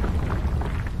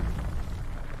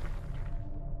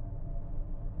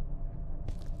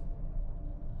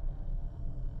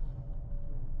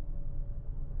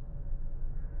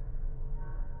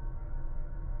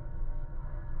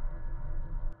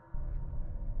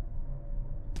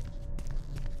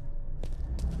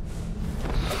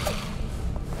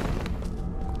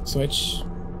 Switch.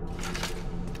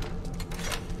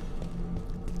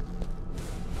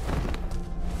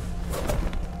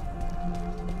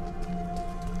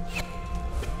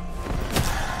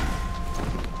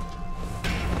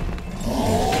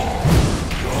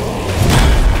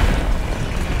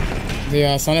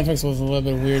 The sound effects was a little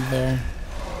bit weird there.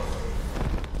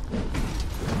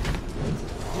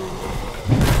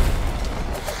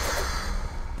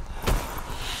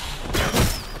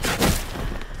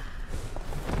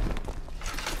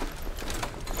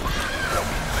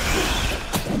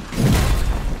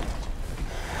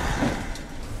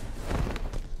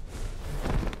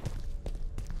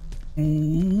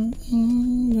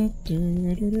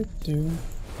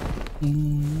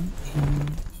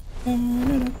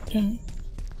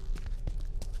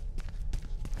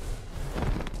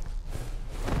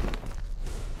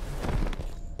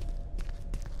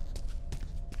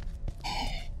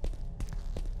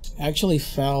 Actually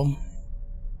fell.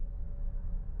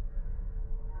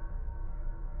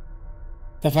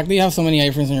 The fact that you have so many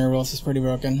iframes in your rolls is pretty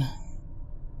broken.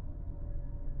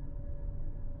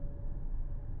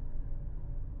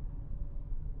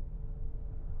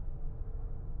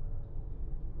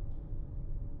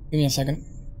 Give me a second.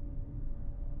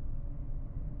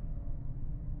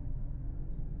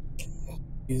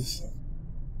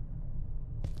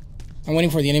 I'm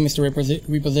waiting for the enemies to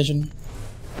reposition.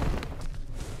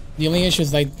 The only issue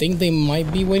is I think they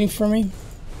might be waiting for me.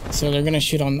 So they're gonna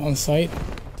shoot on sight.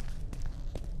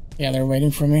 Yeah, they're waiting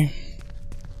for me.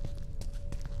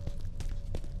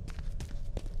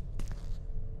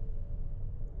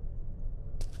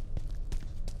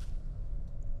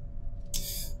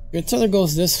 Your tether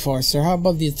goes this far, so how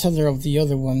about the tether of the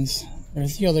other ones?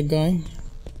 There's the other guy.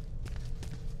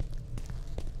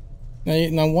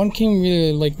 Now one came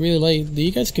really late. Do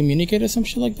you guys communicate or some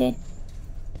shit like that?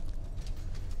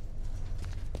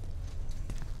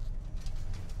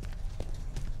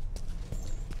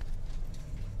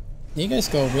 You guys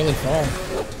go really far.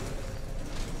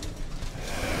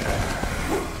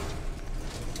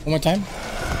 One more time.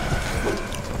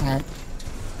 Alright.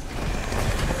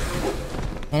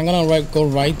 I'm gonna go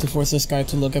right to force this guy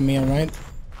to look at me, alright?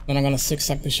 Then I'm gonna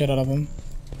zigzag the shit out of him.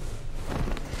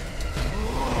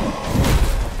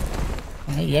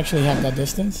 Alright, you actually have that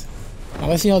distance. Now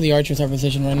let's see how the archers are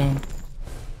positioned right now.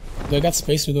 Do I got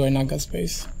space or do I not got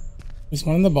space? There's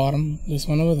one on the bottom. There's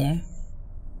one over there.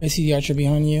 I see the archer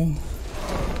behind you.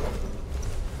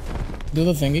 Do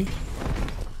the thingy.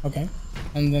 Okay.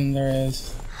 And then there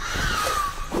is...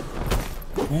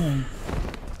 Man.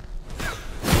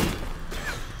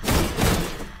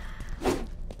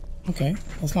 Okay,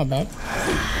 that's not bad.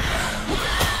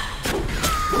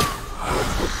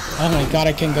 Oh my god,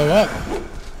 I can go up.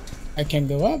 I can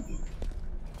go up.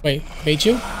 Wait, bait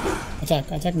you?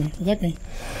 Attack me, attack me.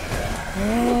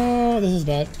 Oh, this is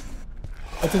bad.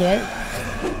 Go to the right.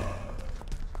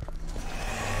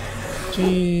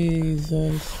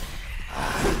 Jesus.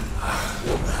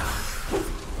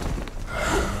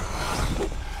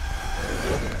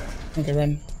 Okay,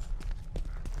 run.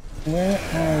 Where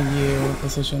are you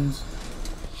positions?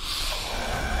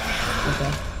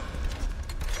 Okay.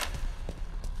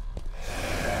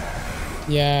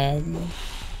 Yeah,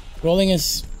 rolling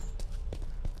is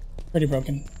pretty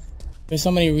broken. There's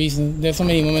so many reasons. There's so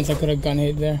many moments I could have gone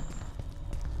hit there.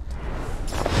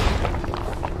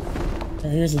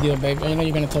 Here's the deal, babe. I know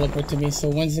you're gonna teleport to me, so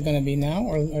when's it gonna be? Now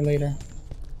or later?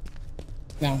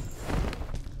 Now.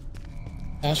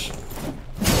 Dash.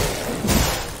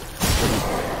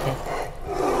 Okay.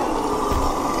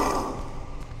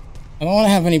 I don't want to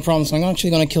have any problems, so I'm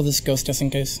actually gonna kill this ghost just in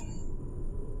case.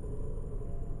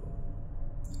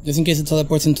 Just in case it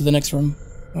teleports into the next room.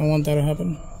 I don't want that to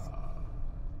happen.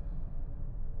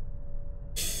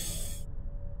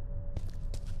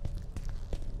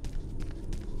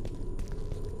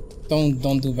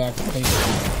 Don't do back,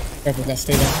 please. Careful, guys,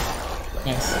 stay there.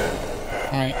 Nice.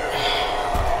 Alright.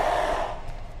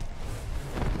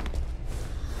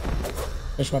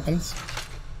 Push weapons.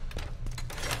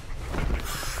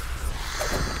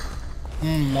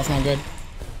 That's not good.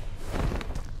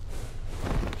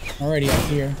 Already up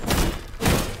here.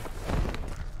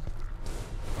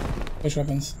 Push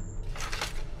weapons.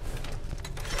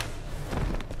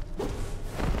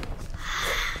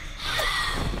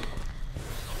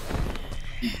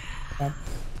 Up.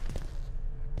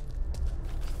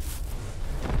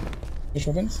 Push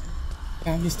weapons?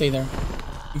 Yeah, you stay there.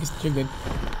 You're good.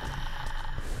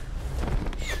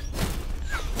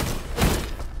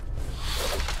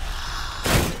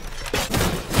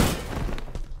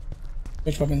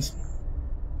 Push weapons.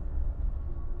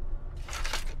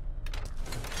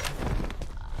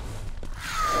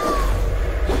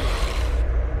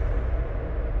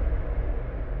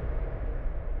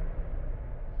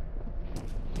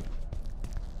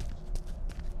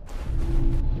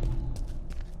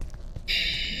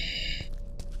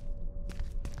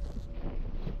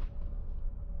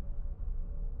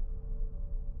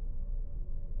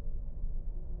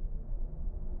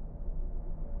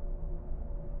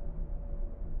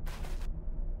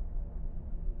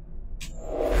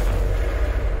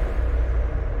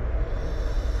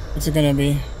 What's it gonna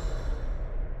be?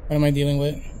 What am I dealing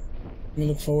with? Let me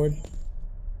look forward.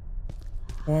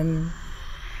 1,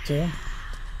 2.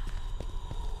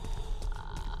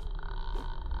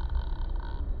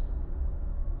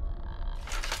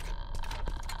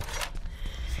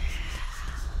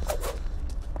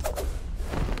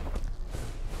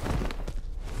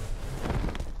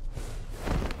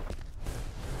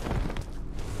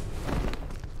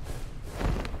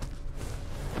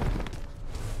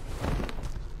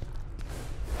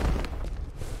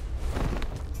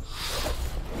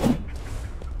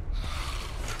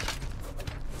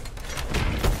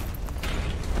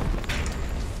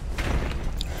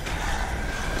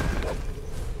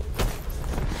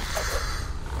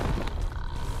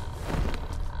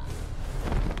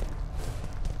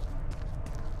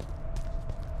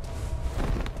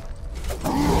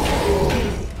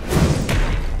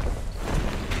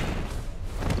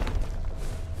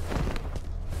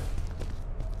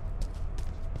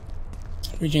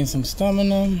 Regain some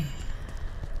stamina.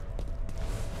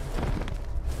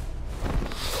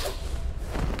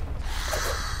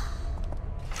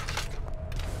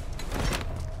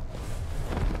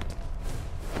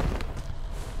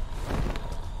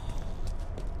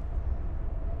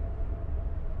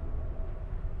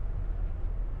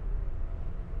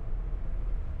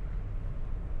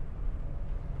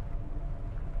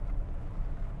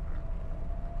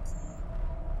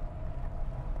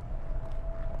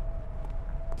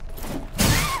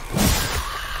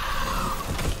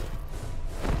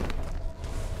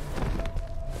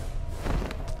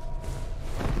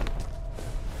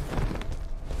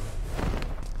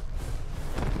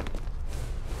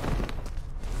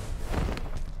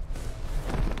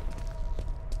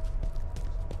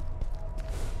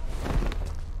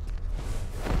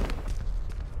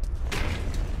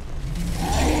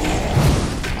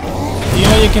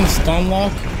 can stun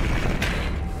lock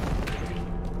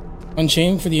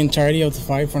Unchained for the entirety of the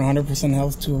fight for 100%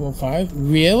 health to 05.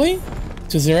 Really?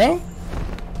 To 0?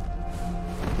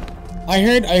 I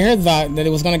heard that it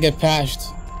was gonna get patched.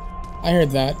 I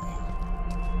heard that.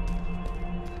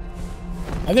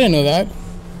 I didn't know that.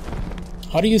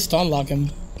 How do you stun lock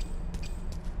him?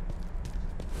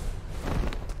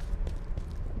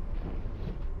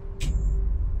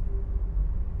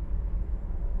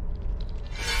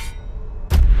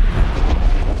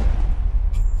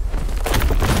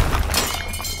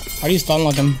 How do you stun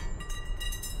lock him?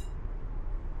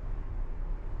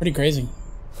 Pretty crazy.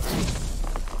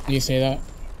 Do you say that?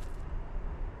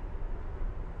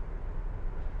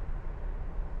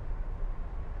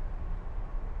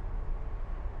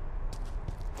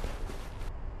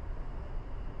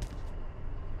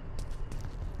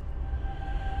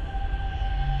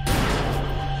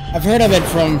 I've heard of it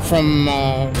from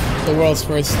the world's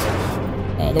first,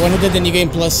 the one who did the New Game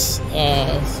Plus,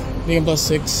 New Game Plus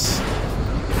 6.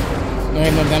 No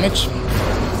hit, no damage.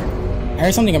 I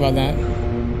heard something about that.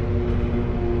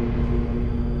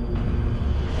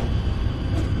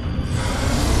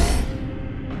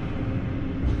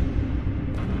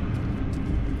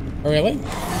 Oh, really?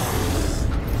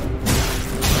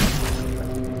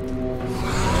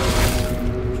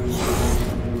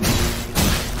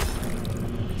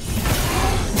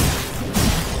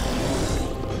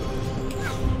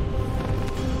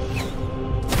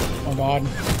 Oh God.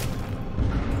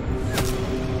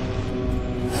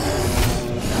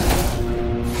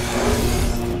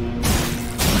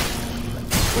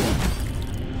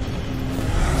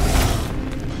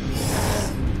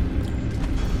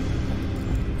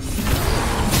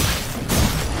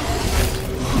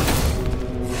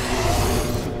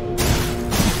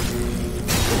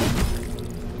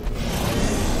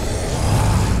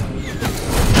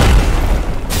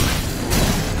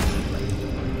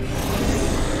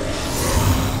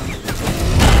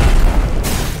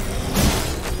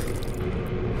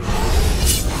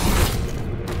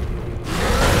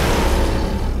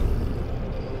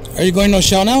 Are you going no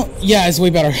shell now? Yeah, it's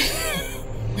way better.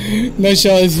 No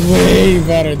shell is way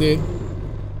better, dude.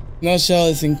 No shell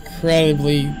is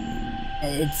incredibly...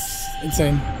 it's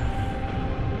insane.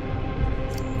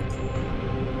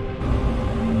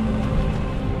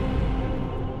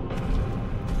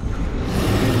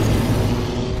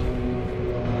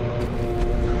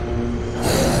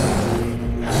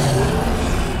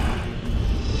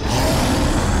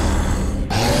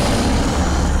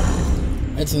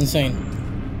 It's insane.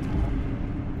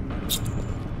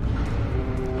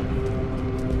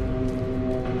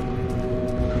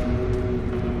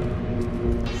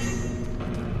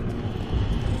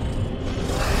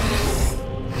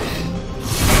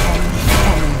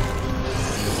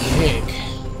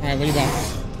 Alright, what do you got?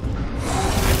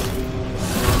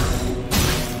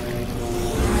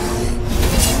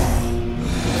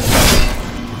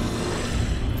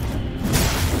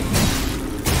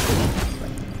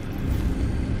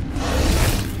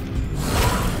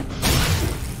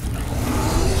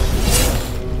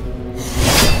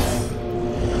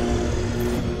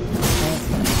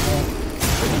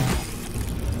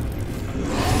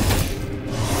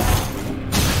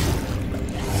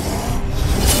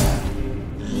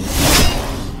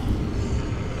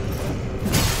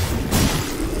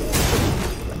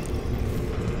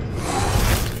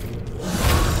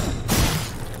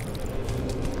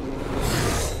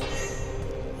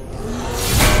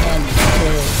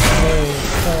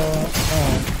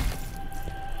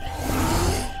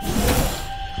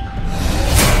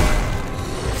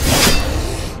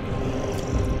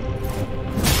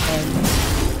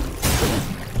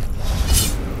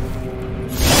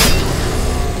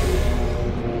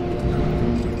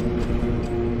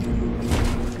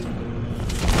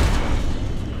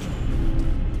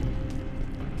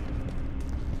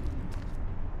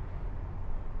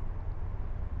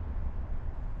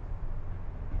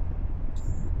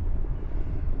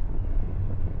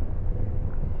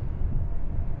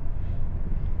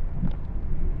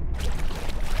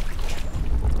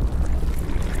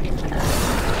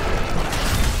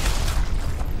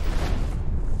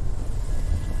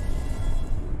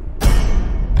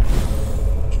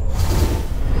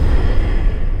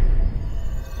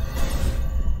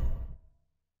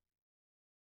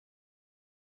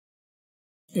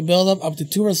 You build up to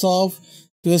 2 resolve,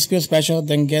 do the spear special,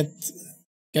 then get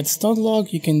stun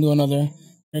lock. You can do another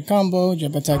combo,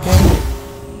 jump attack in.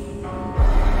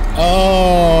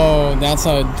 Oh, that's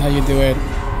how you do it.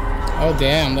 Oh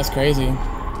damn, that's crazy.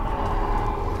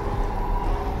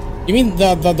 You mean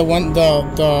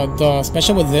the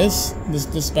special with this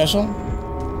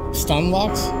special stun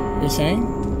locks? You're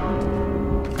saying?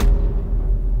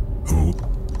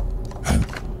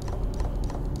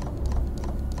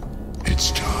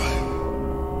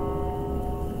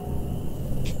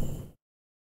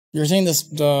 You're saying this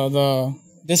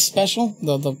this special?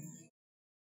 The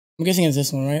I'm guessing it's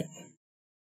this one, right?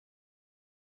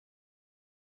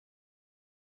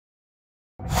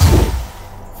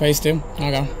 Phase 2?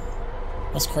 Okay.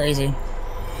 That's crazy.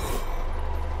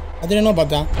 I didn't know about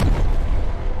that.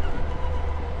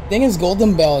 Dingen's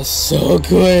Golden Bell is so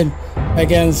good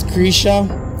against Grisha.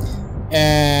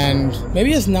 And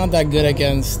maybe it's not that good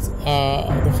against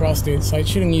the Frosty, so I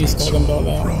shouldn't use Golden Bell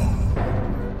though.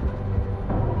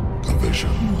 The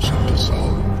visions have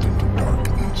dissolved into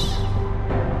darkness.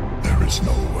 There is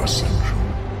no ascension.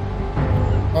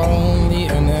 Only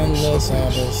an endless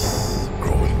abyss.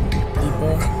 Growing deeper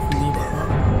and deeper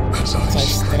as I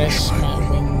stretch my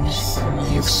wings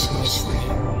uselessly.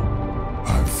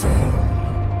 I fall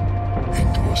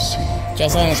into a sea.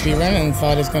 Just on a speedrun and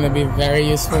thought it's gonna be very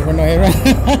useful for no hit run.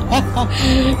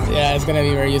 Yeah, it's gonna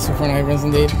be very useful for no hit runs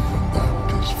indeed.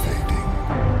 That is fading.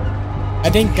 I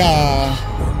think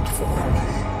Weren't for me.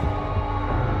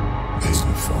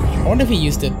 Then for you. I wonder if he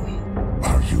used it.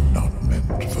 Are you not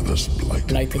meant for this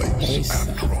blighted place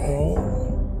after all?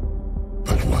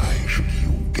 But why should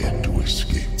you get to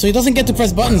escape? So he doesn't get to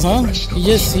press buttons, huh? He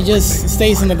just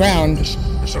stays in the ground. This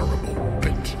miserable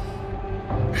pit.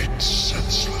 It's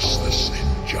senseless, this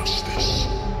injustice.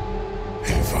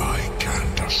 If I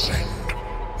can't ascend,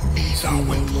 neither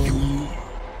will you.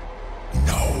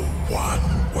 No one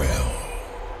will.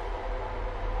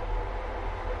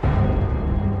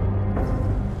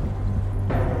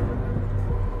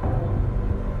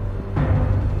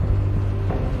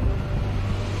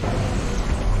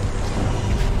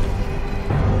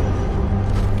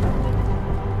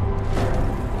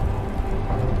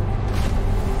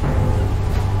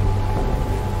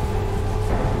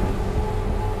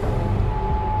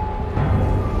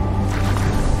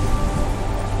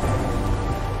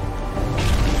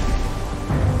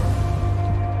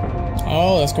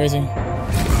 Oh, that's crazy.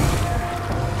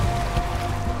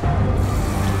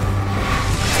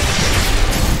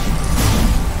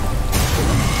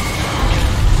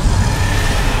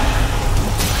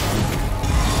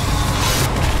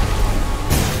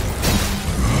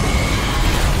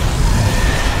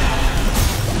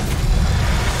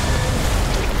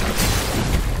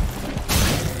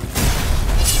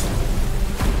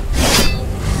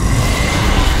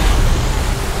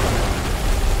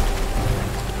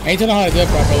 I need to know how to do it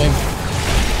properly.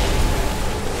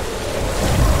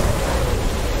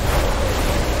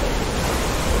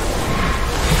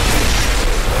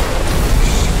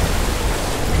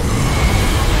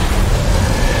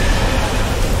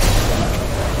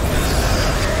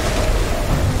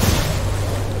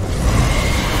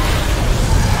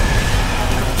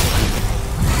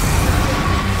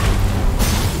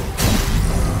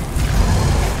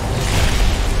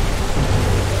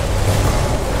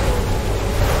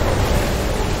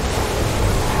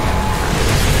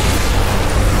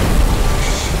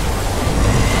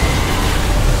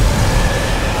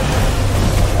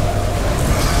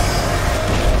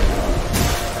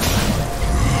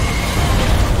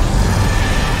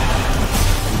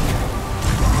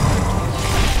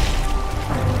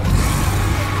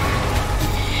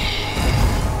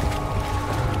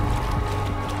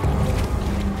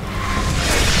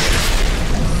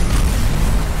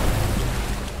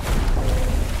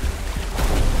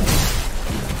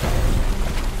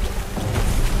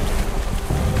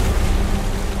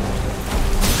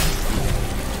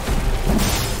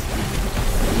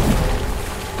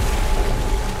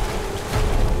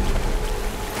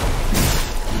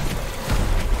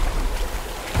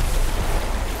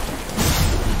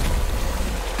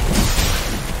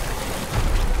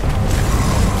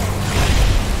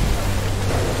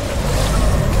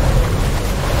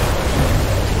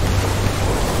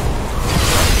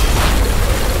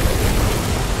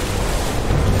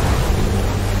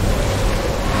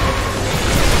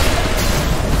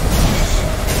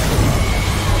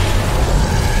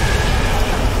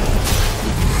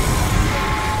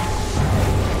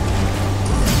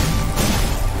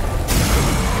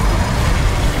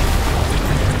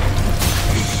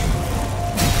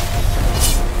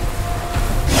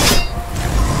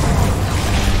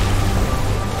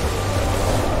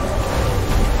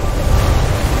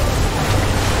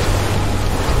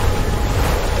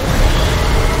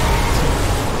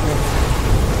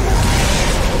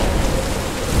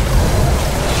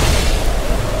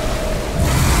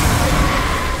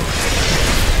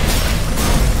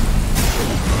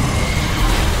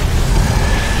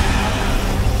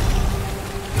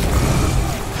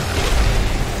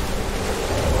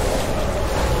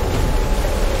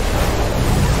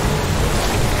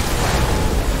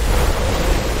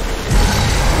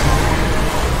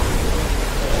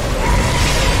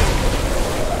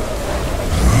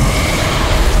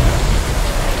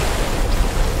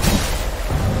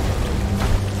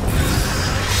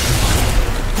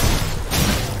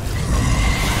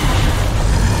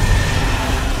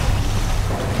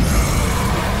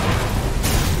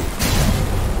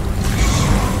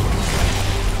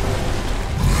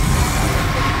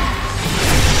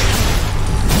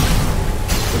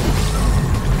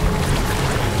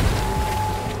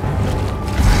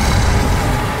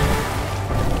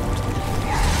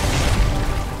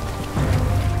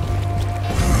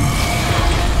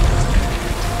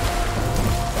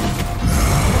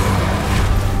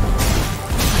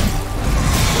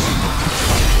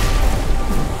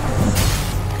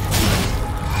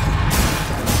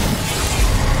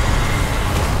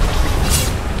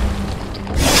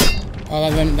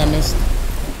 that missed.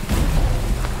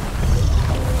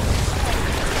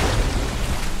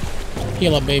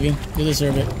 Heal up, baby. You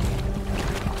deserve it.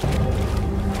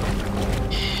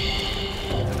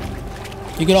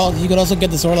 You could also get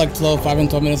the sword like flow 5 and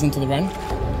 12 minutes into the run.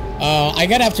 I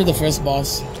got after the first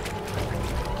boss.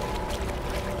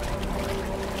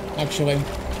 Actually.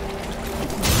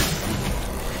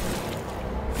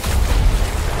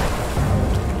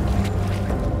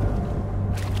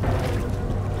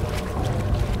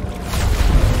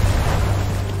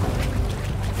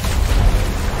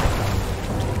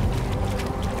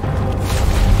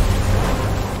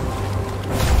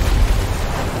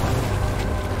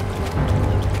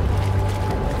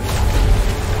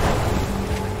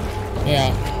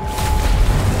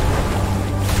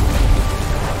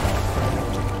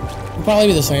 Probably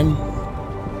be the same.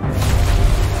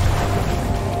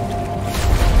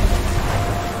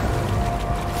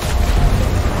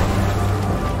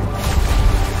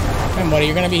 Man, buddy,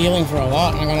 you're gonna be healing for a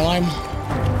lot, I'm not gonna lie.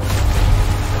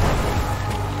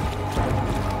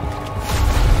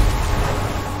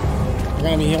 You're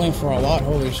gonna be healing for a lot,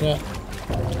 holy shit.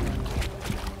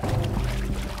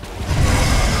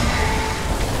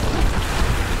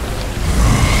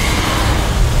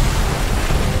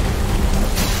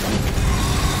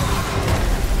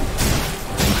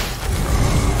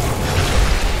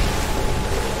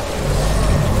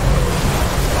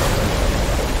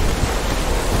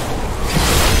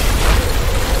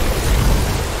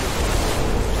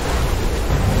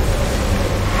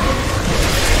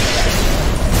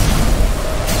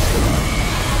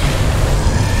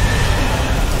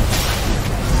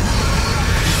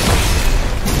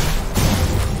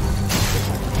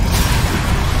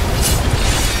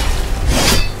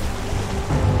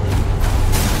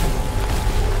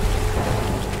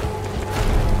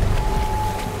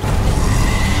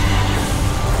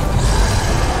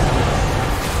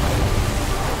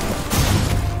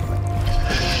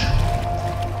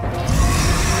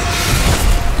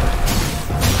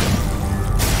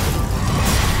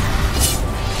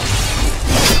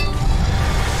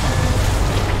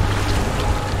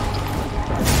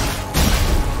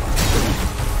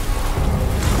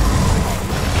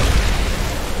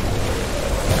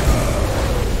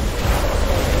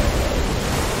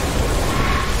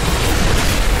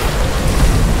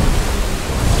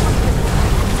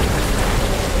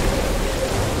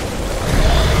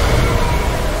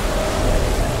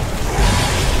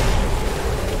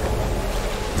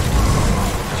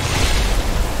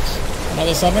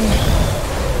 Another summon? I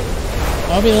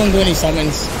hope he doesn't do any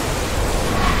summons.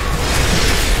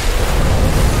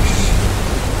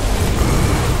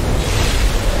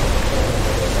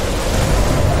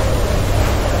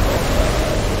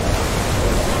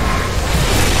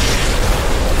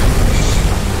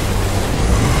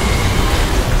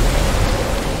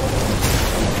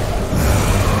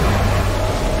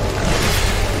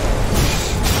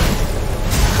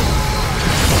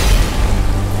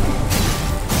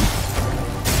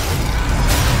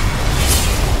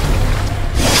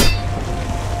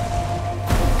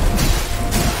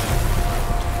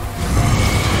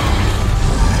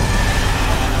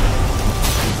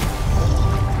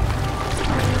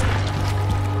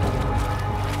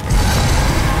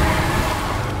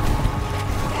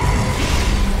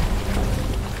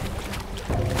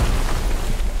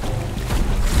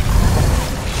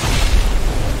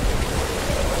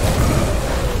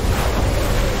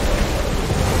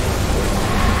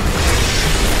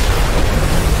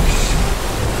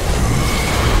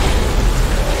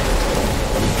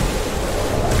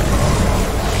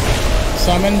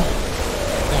 Summon.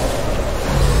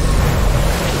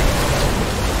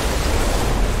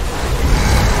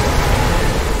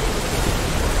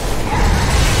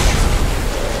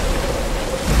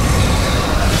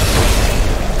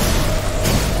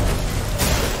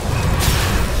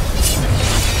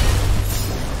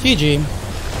 GG.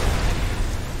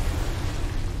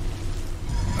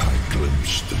 I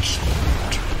glimpsed this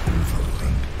moment over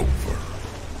and over.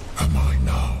 Am I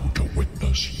now to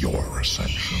witness your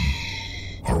ascension?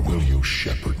 Or will you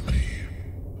shepherd me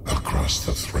across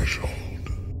the threshold?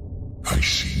 I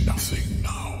see nothing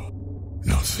now.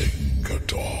 Nothing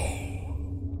at all.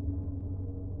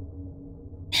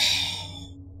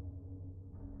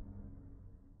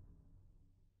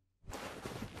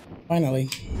 Finally.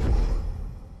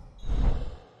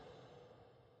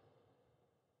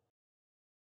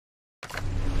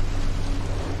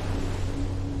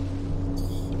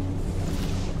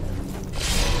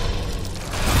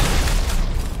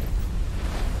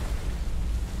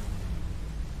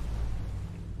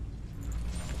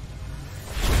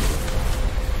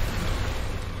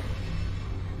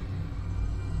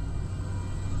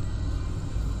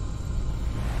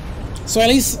 So at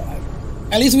least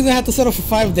we didn't have to settle for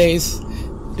 5 days.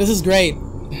 This is great.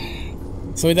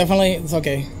 So we definitely, it's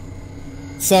okay.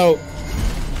 So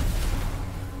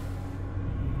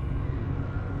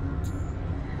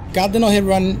got the no-hit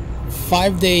run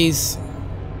 5 days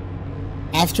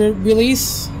after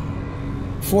release,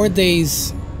 4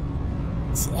 days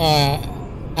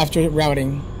after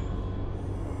routing.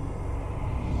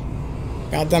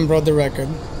 Goddamn broke the record.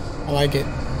 I like it.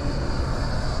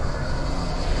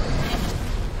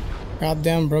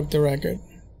 Goddamn broke the record.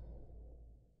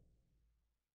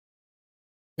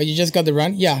 But you just got the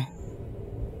run? Yeah.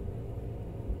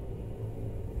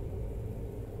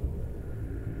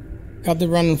 Got the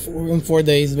run in 4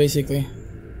 days, basically.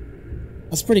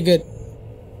 That's pretty good.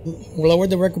 We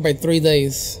lowered the record by 3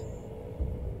 days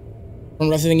from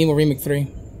Resident Evil Remake 3.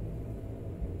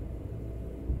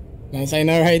 Nice, I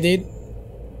know, right, dude?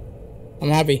 I'm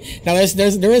happy. Now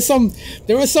there is some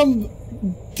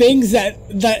things that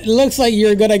looks like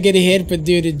you're gonna get hit, but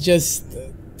dude, it just.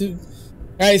 Dude.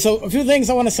 All right, so a few things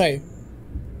I want to say.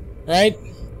 Right,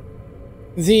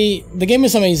 the game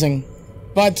is amazing,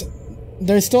 but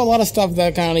there's still a lot of stuff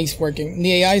that kind of needs working.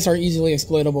 The AIs are easily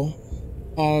exploitable.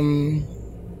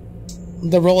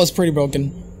 The roll is pretty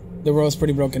broken. The roll is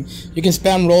pretty broken. You can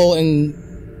spam roll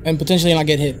and potentially not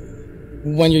get hit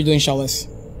when you're doing shellless.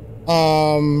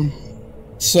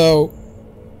 So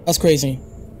that's crazy.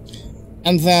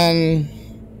 And then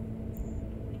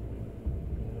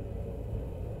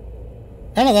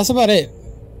I don't know. That's about it.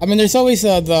 I mean, there's always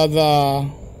the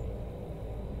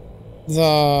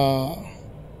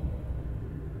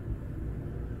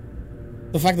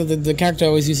fact that the character I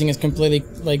was using is completely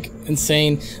like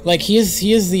insane. Like he is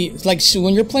the like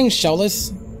when you're playing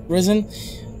shellless Risen,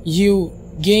 you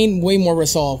gain way more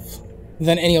resolve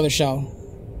than any other shell,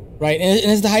 right?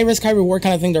 And it's the high risk, high reward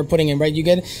kind of thing they're putting in, right? You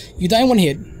die in one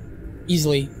hit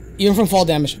easily, even from fall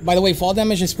damage. By the way, fall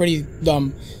damage is pretty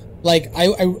dumb. Like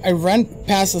I ran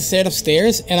past a set of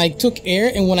stairs and I took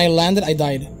air, and when I landed, I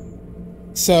died.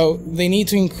 So they need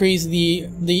to increase the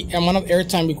amount of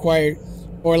airtime required,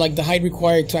 or like the height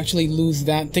required to actually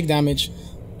take damage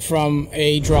from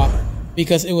a drop,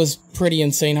 because it was pretty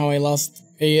insane how I lost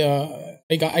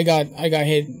I got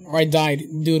hit, or I died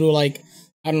due to like,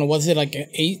 I don't know, was it like an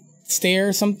 8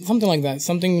 stair, something like that,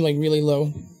 something like really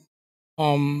low.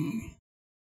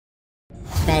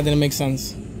 Kinda didn't make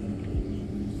sense.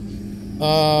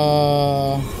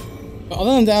 But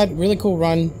other than that, really cool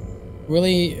run,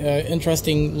 really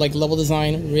interesting like level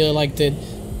design. Really liked it.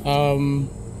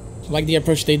 Like the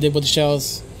approach they did with the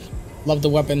shells. Love the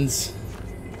weapons.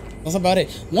 That's about it.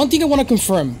 One thing I want to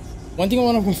confirm.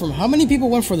 How many people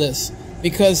went for this?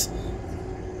 Because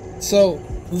so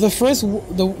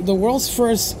the world's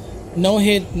first no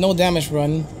hit, no damage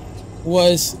run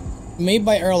was made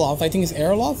by Aeraloth. I think it's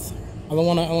Aeraloth. I don't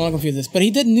wanna confuse this. But he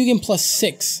did New Game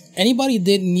 +6. Anybody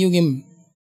did New Game?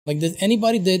 Like, did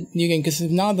anybody did New Game? Because if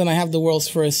not, then I have the world's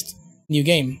first new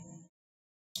game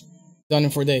done in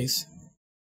 4 days.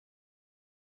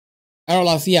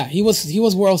 Aeraloth, yeah, he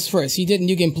was world's first. He did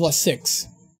New Game +6.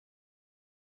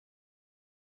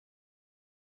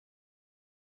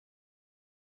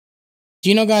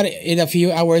 Gino got it a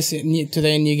few hours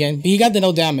today in New Game, but he got the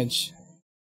no damage.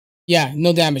 Yeah,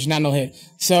 no damage, not no hit.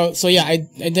 So yeah, I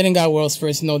didn't got world's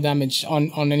first no damage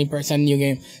on any person in New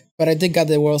Game, but I did got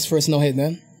the world's first no hit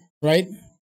then, right?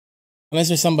 Unless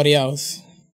there's somebody else.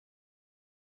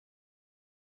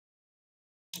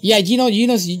 Yeah, Gino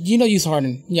used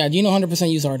Harden. Yeah, Gino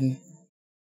 100% used Harden.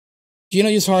 Gino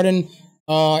used Harden.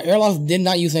 Aeraloth did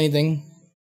not use anything.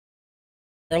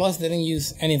 Aeraloth didn't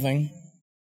use anything.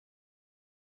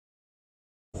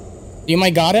 You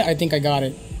might got it? I think I got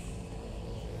it.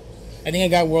 I think I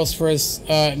got world's first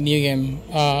new game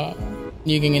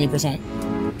any percent.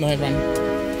 No hit run.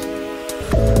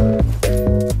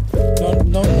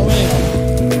 No